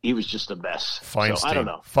 he was just a mess. Feinstein. So, I don't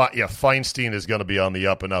know. Feinstein is going to be on the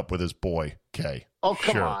up and up with his boy, Kay. Oh,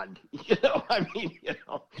 come on. You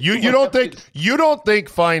don't think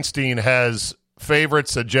Feinstein has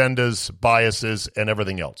favorites, agendas, biases, and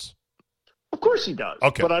everything else? Of course he does.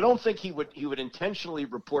 Okay. But I don't think he would intentionally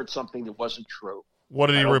report something that wasn't true. What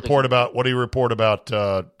did he report about? What did he report about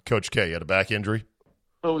Coach K? He had a back injury?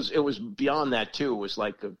 It was beyond that too. It was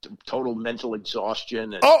like a total mental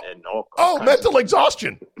exhaustion and all mental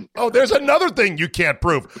exhaustion. Oh, there's another thing you can't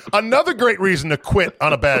prove. Another great reason to quit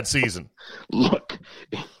on a bad season. Look,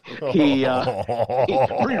 he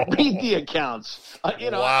read the accounts.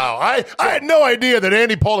 Wow, I had no idea that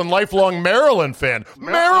Andy Pollin, lifelong Maryland fan,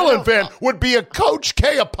 would be a Coach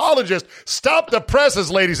K apologist. Stop the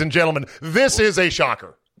presses, ladies and gentlemen. This is a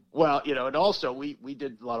shocker. Well, and also we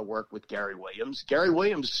did a lot of work with Gary Williams. Gary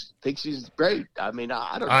Williams thinks he's great. I mean,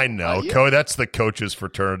 I don't know. I know. That's the coach's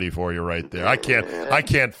fraternity for you right there. I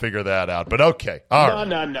can't figure that out, but okay.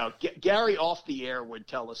 No. Gary off the air would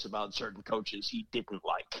tell us about certain coaches he didn't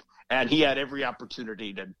like. And he had every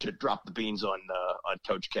opportunity to drop the beans on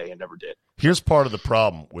Coach K and never did. Here's part of the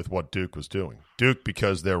problem with what Duke was doing. Duke,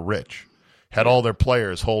 because they're rich, had all their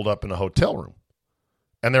players holed up in a hotel room.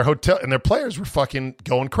 And their players were fucking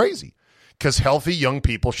going crazy because healthy young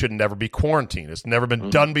people should never be quarantined. It's never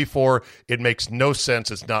been done before. It makes no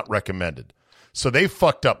sense. It's not recommended. So they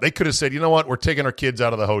fucked up. They could have said, you know what, we're taking our kids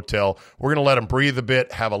out of the hotel. We're going to let them breathe a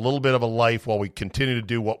bit, have a little bit of a life while we continue to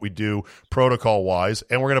do what we do protocol-wise,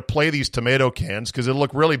 and we're going to play these tomato cans because it'll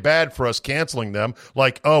look really bad for us canceling them,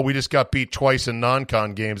 like, oh, we just got beat twice in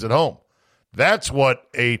non-con games at home. That's what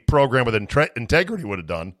a program with integrity would have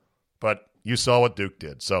done, but you saw what Duke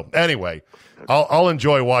did. So anyway, I'll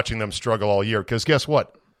enjoy watching them struggle all year because guess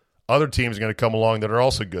what? Other teams are going to come along that are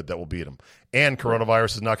also good that will beat them. And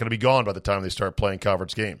coronavirus is not going to be gone by the time they start playing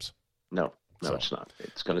conference games. No, it's not.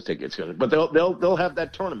 But they'll have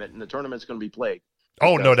that tournament, and the tournament's going to be played.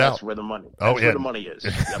 Oh, no doubt. That's where the money. Where the money is.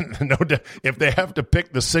 Yep. No doubt. If they have to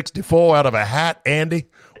pick the 64 out of a hat, Andy,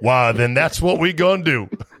 why, then that's what we're going to do.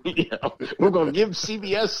 We're going to give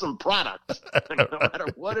CBS some products, no matter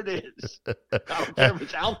what it is. I don't care if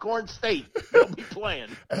it's Alcorn State. They'll be playing.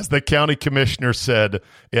 As the county commissioner said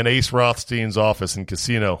in Ace Rothstein's office in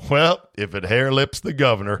Casino, well, if it hair lips the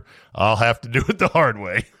governor, I'll have to do it the hard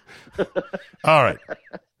way. All right.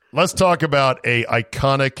 Let's talk about a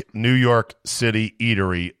iconic New York City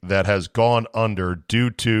eatery that has gone under due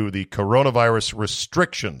to the coronavirus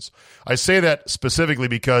restrictions. I say that specifically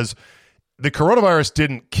because the coronavirus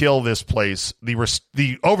didn't kill this place.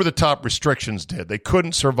 The over-the-top restrictions did. They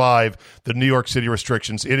couldn't survive the New York City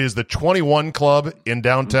restrictions. It is the 21 Club in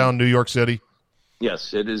downtown New York City.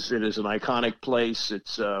 Yes, it is. It is an iconic place.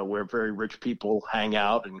 It's where very rich people hang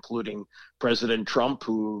out, including President Trump,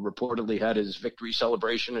 who reportedly had his victory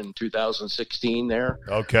celebration in 2016 there.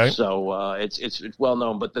 Okay. So it's well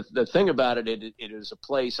known. But the thing about it is a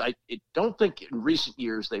place. I don't think in recent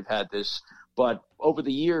years they've had this, but over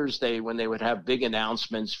the years when they would have big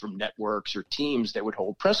announcements from networks or teams, they would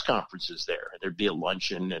hold press conferences there. There'd be a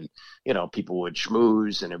luncheon, and people would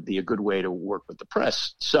schmooze, and it'd be a good way to work with the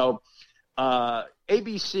press. So.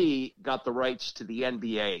 ABC got the rights to the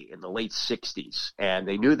NBA in the late 60s, and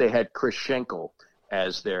they knew they had Chris Schenkel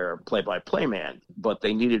as their play-by-play man, but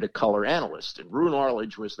they needed a color analyst. And Roone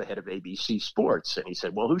Arledge was the head of ABC Sports, and he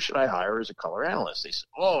said, well, who should I hire as a color analyst? They said,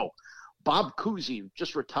 Bob Cousy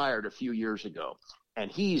just retired a few years ago, and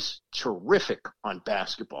he's terrific on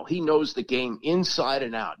basketball. He knows the game inside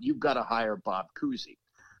and out. You've got to hire Bob Cousy.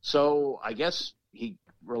 So I guess he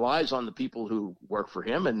relies on the people who work for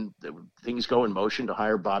him, and things go in motion to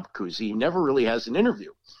hire Bob Cousy. He never really has an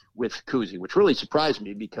interview with Cousy, which really surprised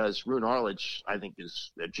me because Roone Arledge, I think,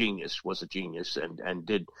 was a genius, and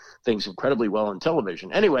did things incredibly well on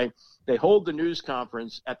television. Anyway, they hold the news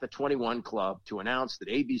conference at the 21 Club to announce that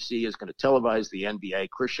ABC is going to televise the NBA.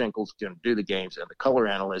 Chris Schenkel's going to do the games, and the color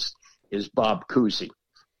analyst is Bob Cousy.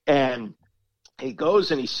 And he goes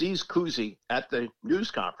and he sees Cousy at the news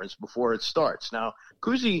conference before it starts. Now,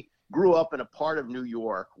 Cousy grew up in a part of New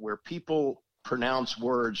York where people pronounce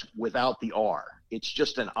words without the R. It's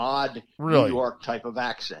just an odd New York type of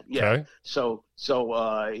accent. Yeah. Okay. So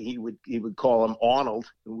he would call him Arnold,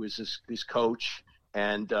 who was his coach,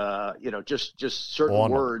 and just certain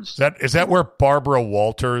Arnold. Words. Is that where Barbara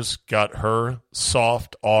Walters got her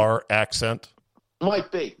soft R accent?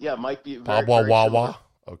 Might be. Yeah, might be.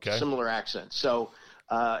 Okay. Similar accent. So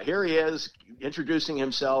here he is introducing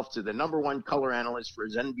himself to the number one color analyst for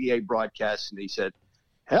his NBA broadcast, and he said,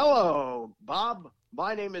 "Hello, Bob.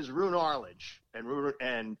 My name is Roone Arledge."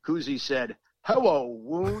 And Cousy said, "Hello,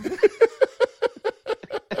 Woon."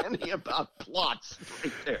 And he about plots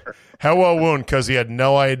right there. Hello, Woon, because he had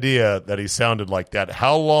no idea that he sounded like that.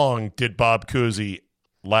 How long did Bob Cousy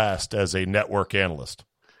last as a network analyst?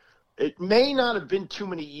 It may not have been too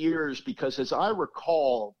many years because, as I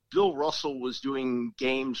recall, Bill Russell was doing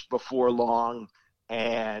games before long.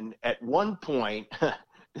 And at one point,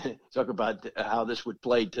 talk about how this would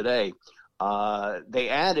play today, they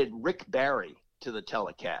added Rick Barry to the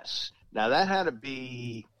telecasts. Now, that had to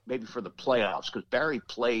be maybe for the playoffs because Barry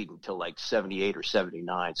played until like 78 or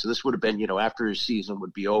 79. So this would have been, after his season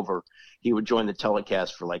would be over, he would join the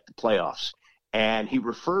telecast for like the playoffs. And he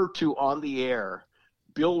referred to on the air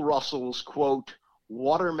Bill Russell's, quote,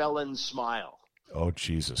 watermelon smile. Oh,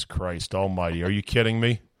 Jesus Christ almighty. Are you kidding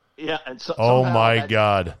me? Yeah. And oh, my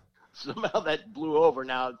God. Somehow that blew over.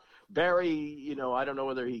 Now, Barry, I don't know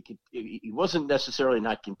whether he wasn't necessarily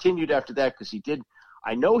not continued after that because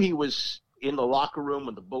I know he was in the locker room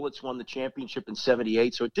when the Bullets won the championship in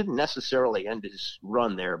 78, so it didn't necessarily end his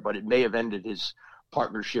run there, but it may have ended his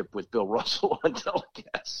partnership with Bill Russell on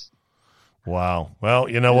telecasts. Wow. Well,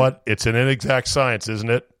 you know what? It's an inexact science, isn't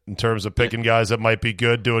it? In terms of picking guys that might be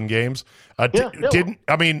good doing games. Didn't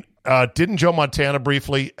Joe Montana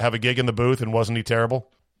briefly have a gig in the booth and wasn't he terrible?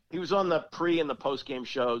 He was on the pre and the post game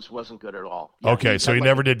shows. Wasn't good at all. Yeah, okay, so he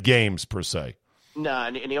never did games per se. No,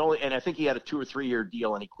 and I think he had a 2 or 3 year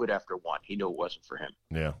deal, and he quit after one. He knew it wasn't for him.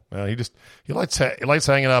 Yeah, well, he likes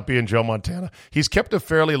hanging out, being Joe Montana. He's kept a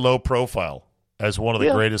fairly low profile as one of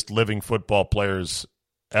the greatest living football players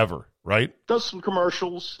ever. Right? Does some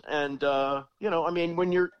commercials, and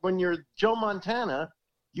when you're Joe Montana,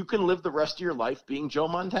 you can live the rest of your life being Joe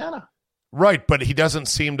Montana. Right, but he doesn't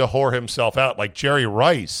seem to whore himself out like Jerry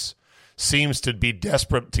Rice seems to be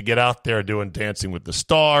desperate to get out there doing Dancing with the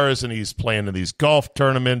Stars, and he's playing in these golf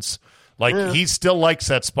tournaments. He still likes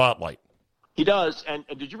that spotlight. He does. And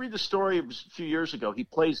did you read the story? It was a few years ago. He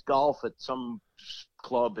plays golf at some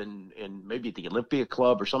club in maybe the Olympia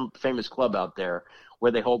Club or some famous club out there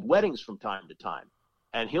where they hold weddings from time to time.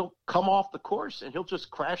 And he'll come off the course and he'll just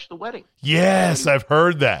crash the wedding. Yes, I've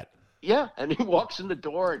heard that. Yeah, and he walks in the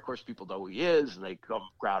door, and of course people know who he is, and they come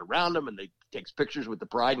crowd around him, and they takes pictures with the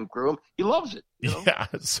bride and groom. He loves it. You know? Yeah,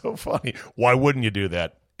 it's so funny. Why wouldn't you do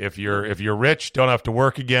that? If you're rich, don't have to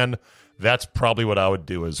work again, that's probably what I would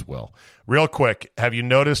do as well. Real quick, have you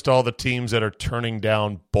noticed all the teams that are turning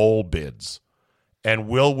down bowl bids? And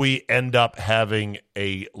will we end up having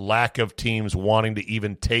a lack of teams wanting to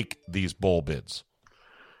even take these bowl bids?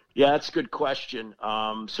 Yeah, that's a good question.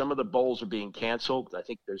 Some of the bowls are being canceled. I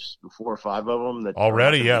think there's 4 or 5 of them. That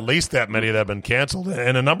already, yeah, at least that many that have been canceled.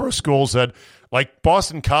 And a number of schools that, like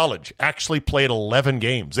Boston College, actually played 11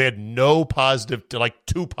 games. They had no positive,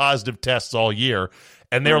 2 positive tests all year.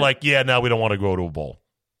 And they're like, yeah, now we don't want to go to a bowl.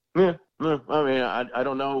 Yeah. I mean, I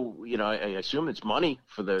don't know. You know, I assume it's money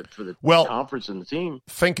for the conference and the team.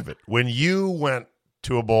 Think of it. When you went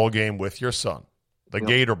to a bowl game with your son, the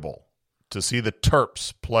Gator Bowl, to see the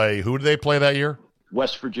Terps play. Who did they play that year?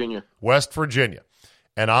 West Virginia.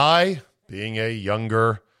 And I, being a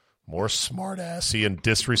younger, more smart-assy and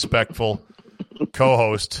disrespectful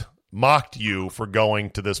co-host, mocked you for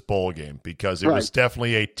going to this bowl game because it was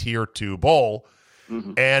definitely a Tier 2 bowl.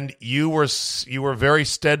 Mm-hmm. And you were very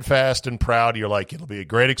steadfast and proud. You're like, it'll be a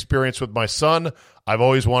great experience with my son. I've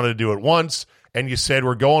always wanted to do it once. And you said,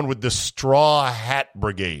 we're going with the Straw Hat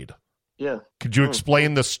Brigade. Yeah. Could you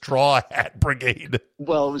explain the Straw Hat Brigade?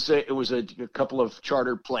 Well, it was a couple of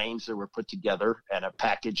charter planes that were put together and a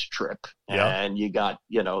package trip. Yeah. And you got,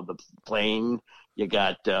 the plane, you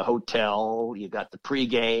got the hotel, you got the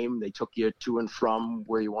pregame. They took you to and from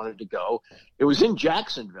where you wanted to go. It was in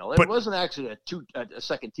Jacksonville. It wasn't actually a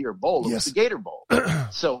second tier bowl. It was the Gator Bowl.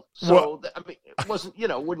 So I mean, it wasn't,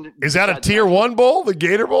 wouldn't. Is that a Tier 1 bowl, the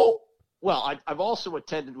Gator Bowl? Well, I've also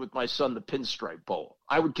attended with my son the Pinstripe Bowl.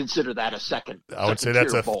 I would consider that a second. I would say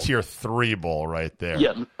that's a bowl. Tier 3 bowl right there.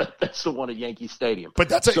 Yeah, that's the one at Yankee Stadium.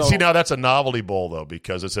 But now that's a novelty bowl though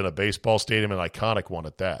because it's in a baseball stadium, an iconic one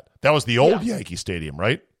at that. That was the old Yankee Stadium,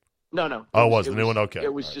 right? No. Oh, it was the new one? Okay.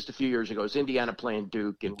 It was just a few years ago. It was Indiana playing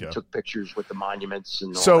Duke, and we took pictures with the monuments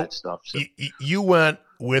and all that stuff. So you went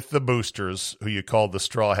with the boosters, who you called the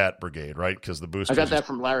Straw Hat Brigade, right? Because the boosters. I got that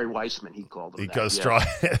from Larry Weissman. He called them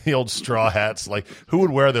the old straw hats. Like, who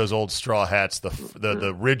would wear those old straw hats,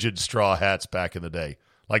 the rigid straw hats back in the day?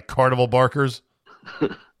 Like carnival barkers?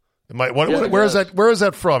 Where is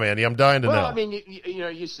that from, Andy? I'm dying to know. Well, I mean, you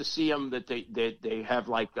used to see them that they have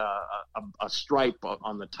like a stripe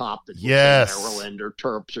on the top that looks like Maryland or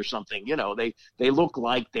Terps or something. They look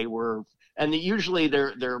like they were, and usually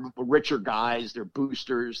they're richer guys. They're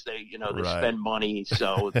boosters. They spend money.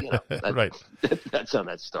 So that's how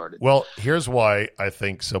that started. Well, here's why I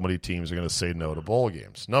think so many teams are going to say no to bowl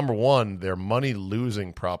games. Number one, they're money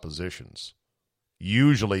losing propositions.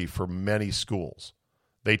 Usually for many schools,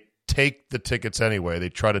 they take the tickets anyway. They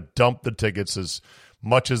try to dump the tickets as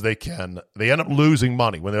much as they can. They end up losing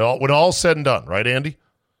money when all's said and done, right, Andy?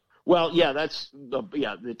 Well, yeah, that's the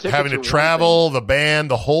tickets having to travel, the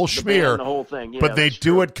band, the whole schmear, the whole thing. Yeah, but they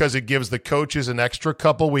do it because it gives the coaches an extra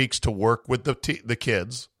couple weeks to work with the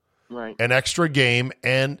kids, right? An extra game,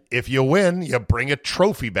 and if you win, you bring a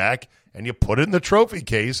trophy back and you put it in the trophy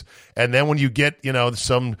case. And then when you get,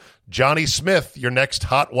 some Johnny Smith, your next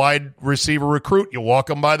hot wide receiver recruit, you walk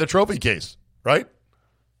them by the trophy case, right?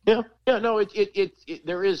 Yeah. No,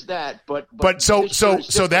 there is that, but so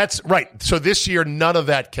that's right. So this year, none of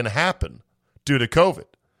that can happen due to COVID.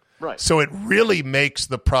 Right. So it really makes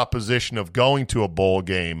the proposition of going to a bowl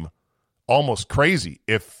game almost crazy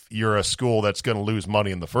if you're a school that's going to lose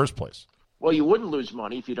money in the first place. Well, you wouldn't lose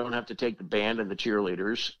money if you don't have to take the band and the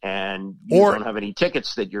cheerleaders, and you don't have any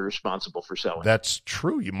tickets that you're responsible for selling. That's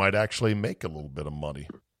true. You might actually make a little bit of money.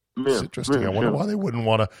 Yeah, it's interesting. I wonder why they wouldn't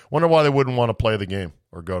want to play the game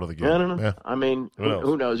or go to the game. I don't know. Yeah. I mean,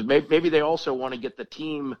 who knows? Maybe they also want to get the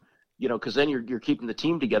team, because then you're keeping the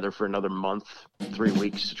team together for another month, 3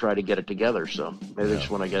 weeks to try to get it together. So maybe they just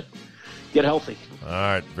want to Get healthy. All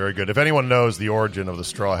right, very good. If anyone knows the origin of the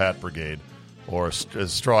Straw Hat Brigade or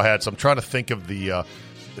straw hats, I'm trying to think of the.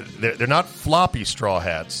 They're not floppy straw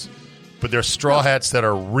hats, but they're straw hats that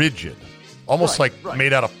are rigid. Almost like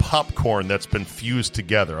made out of popcorn that's been fused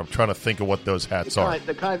together. I'm trying to think of what those hats are.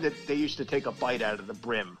 The kind that they used to take a bite out of the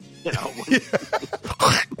brim.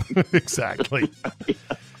 Exactly.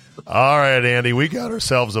 All right, Andy, we got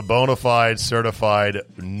ourselves a bona fide, certified,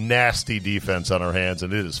 nasty defense on our hands,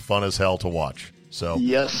 and it is fun as hell to watch. So,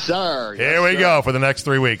 yes, sir. Here we go for the next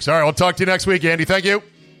 3 weeks. All right, we'll talk to you next week, Andy. Thank you.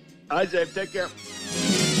 Hi, Dave. Take care.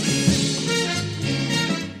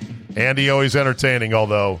 Andy, always entertaining,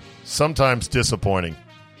 although sometimes disappointing.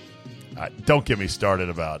 Don't get me started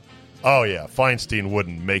about, Feinstein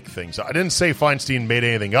wouldn't make things. I didn't say Feinstein made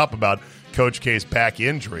anything up about Coach K's back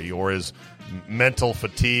injury or his mental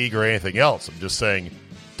fatigue or anything else. I'm just saying,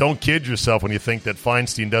 don't kid yourself when you think that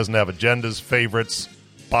Feinstein doesn't have agendas, favorites,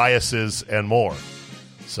 biases, and more.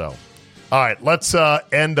 So, all right, let's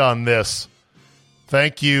end on this.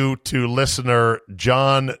 Thank you to listener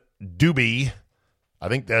John Dubie. I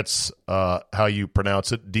think that's how you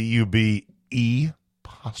pronounce it, D-U-B-E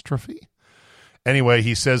apostrophe. Anyway,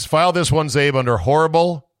 he says, file this one, Zabe, under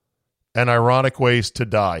horrible and ironic ways to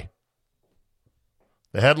die.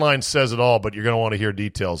 The headline says it all, but you're going to want to hear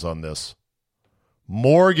details on this.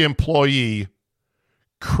 Morgue employee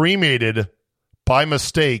cremated by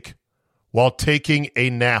mistake while taking a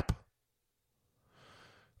nap.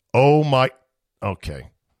 Oh, my. Okay.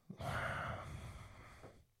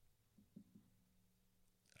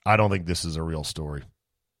 I don't think this is a real story.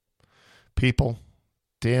 People,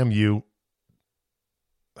 damn you.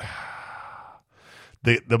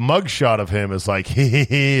 The mugshot of him is like,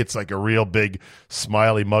 it's like a real big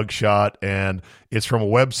smiley mugshot, and it's from a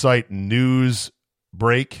website,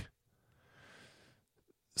 Newsbreak.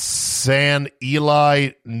 San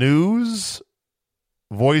Eli News,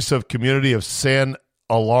 voice of community of San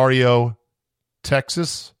Hilario,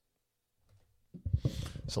 Texas.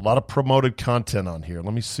 There's a lot of promoted content on here.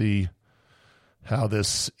 Let me see how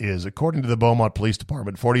this is. According to the Beaumont Police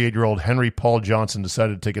Department, 48-year-old Henry Paul Johnson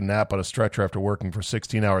decided to take a nap on a stretcher after working for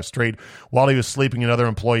 16 hours straight. While he was sleeping, another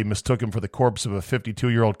employee mistook him for the corpse of a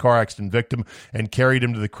 52-year-old car accident victim and carried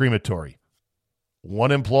him to the crematory.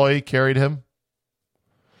 One employee carried him.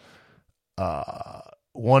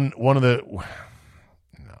 One of the...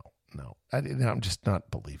 No. I'm just not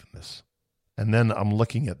believing this. And then I'm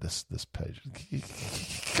looking at this page.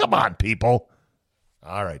 Come on, people.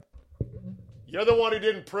 All right. You're the one who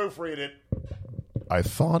didn't proofread it. I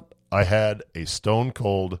thought I had a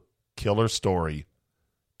stone-cold killer story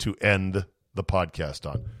to end the podcast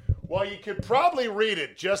on. Well, you could probably read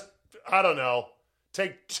it. Just, I don't know,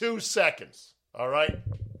 take 2 seconds. All right?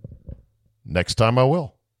 Next time I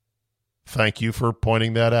will. Thank you for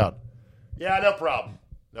pointing that out. Yeah, no problem.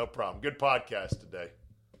 No problem. Good podcast today.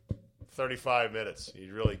 35 minutes.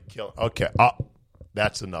 You really kill. Okay.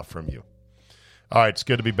 That's enough from you. All right. It's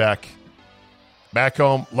good to be back. Back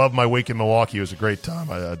home. Love my week in Milwaukee. It was a great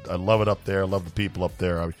time. I love it up there. I love the people up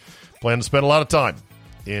there. I plan to spend a lot of time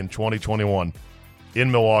in 2021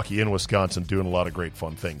 in Milwaukee, in Wisconsin, doing a lot of great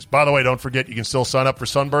fun things. By the way, don't forget, you can still sign up for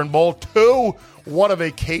Sunburn Bowl 2. What a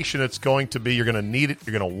vacation it's going to be. You're going to need it.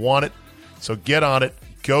 You're going to want it. So get on it.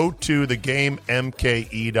 Go to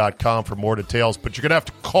thegamemke.com for more details. But you're going to have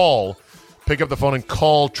to call. Pick up the phone and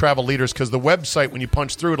call Travel Leaders, because the website, when you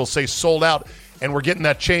punch through, it'll say sold out. And we're getting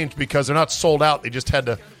that changed because they're not sold out. They just had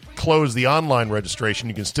to close the online registration.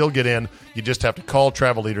 You can still get in. You just have to call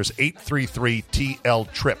Travel Leaders,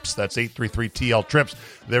 833-TL-TRIPS. That's 833-TL-TRIPS.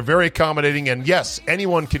 They're very accommodating. And, yes,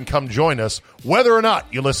 anyone can come join us, whether or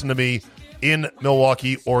not you listen to me in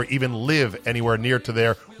Milwaukee or even live anywhere near to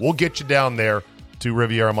there. We'll get you down there to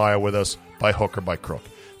Riviera Maya with us by hook or by crook.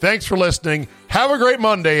 Thanks for listening. Have a great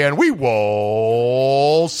Monday, and we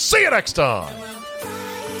will see you next time.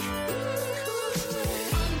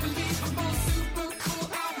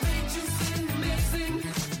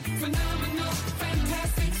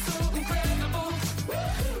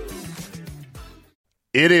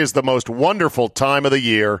 It is the most wonderful time of the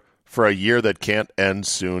year for a year that can't end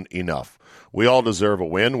soon enough. We all deserve a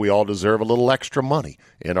win. We all deserve a little extra money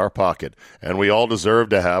in our pocket. And we all deserve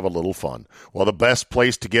to have a little fun. Well, the best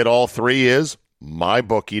place to get all three is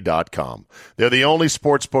MyBookie.com. They're the only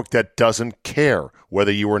sports book that doesn't care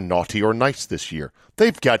whether you were naughty or nice this year.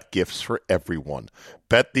 They've got gifts for everyone.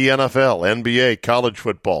 Bet the NFL, NBA, college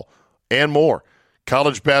football, and more.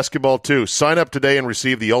 College basketball, too. Sign up today and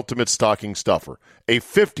receive the ultimate stocking stuffer, a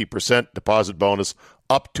 50% deposit bonus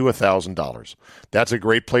up to $1,000. That's a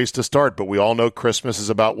great place to start, but we all know Christmas is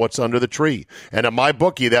about what's under the tree. And at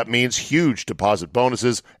MyBookie, that means huge deposit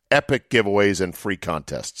bonuses epic giveaways and free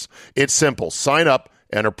contests. It's simple. Sign up,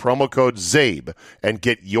 enter promo code ZABE, and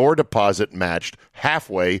get your deposit matched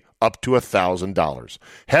halfway up to $1,000.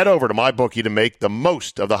 Head over to MyBookie to make the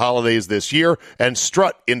most of the holidays this year and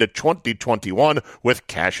strut into 2021 with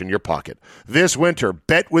cash in your pocket. This winter,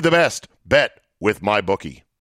 bet with the best. Bet with MyBookie.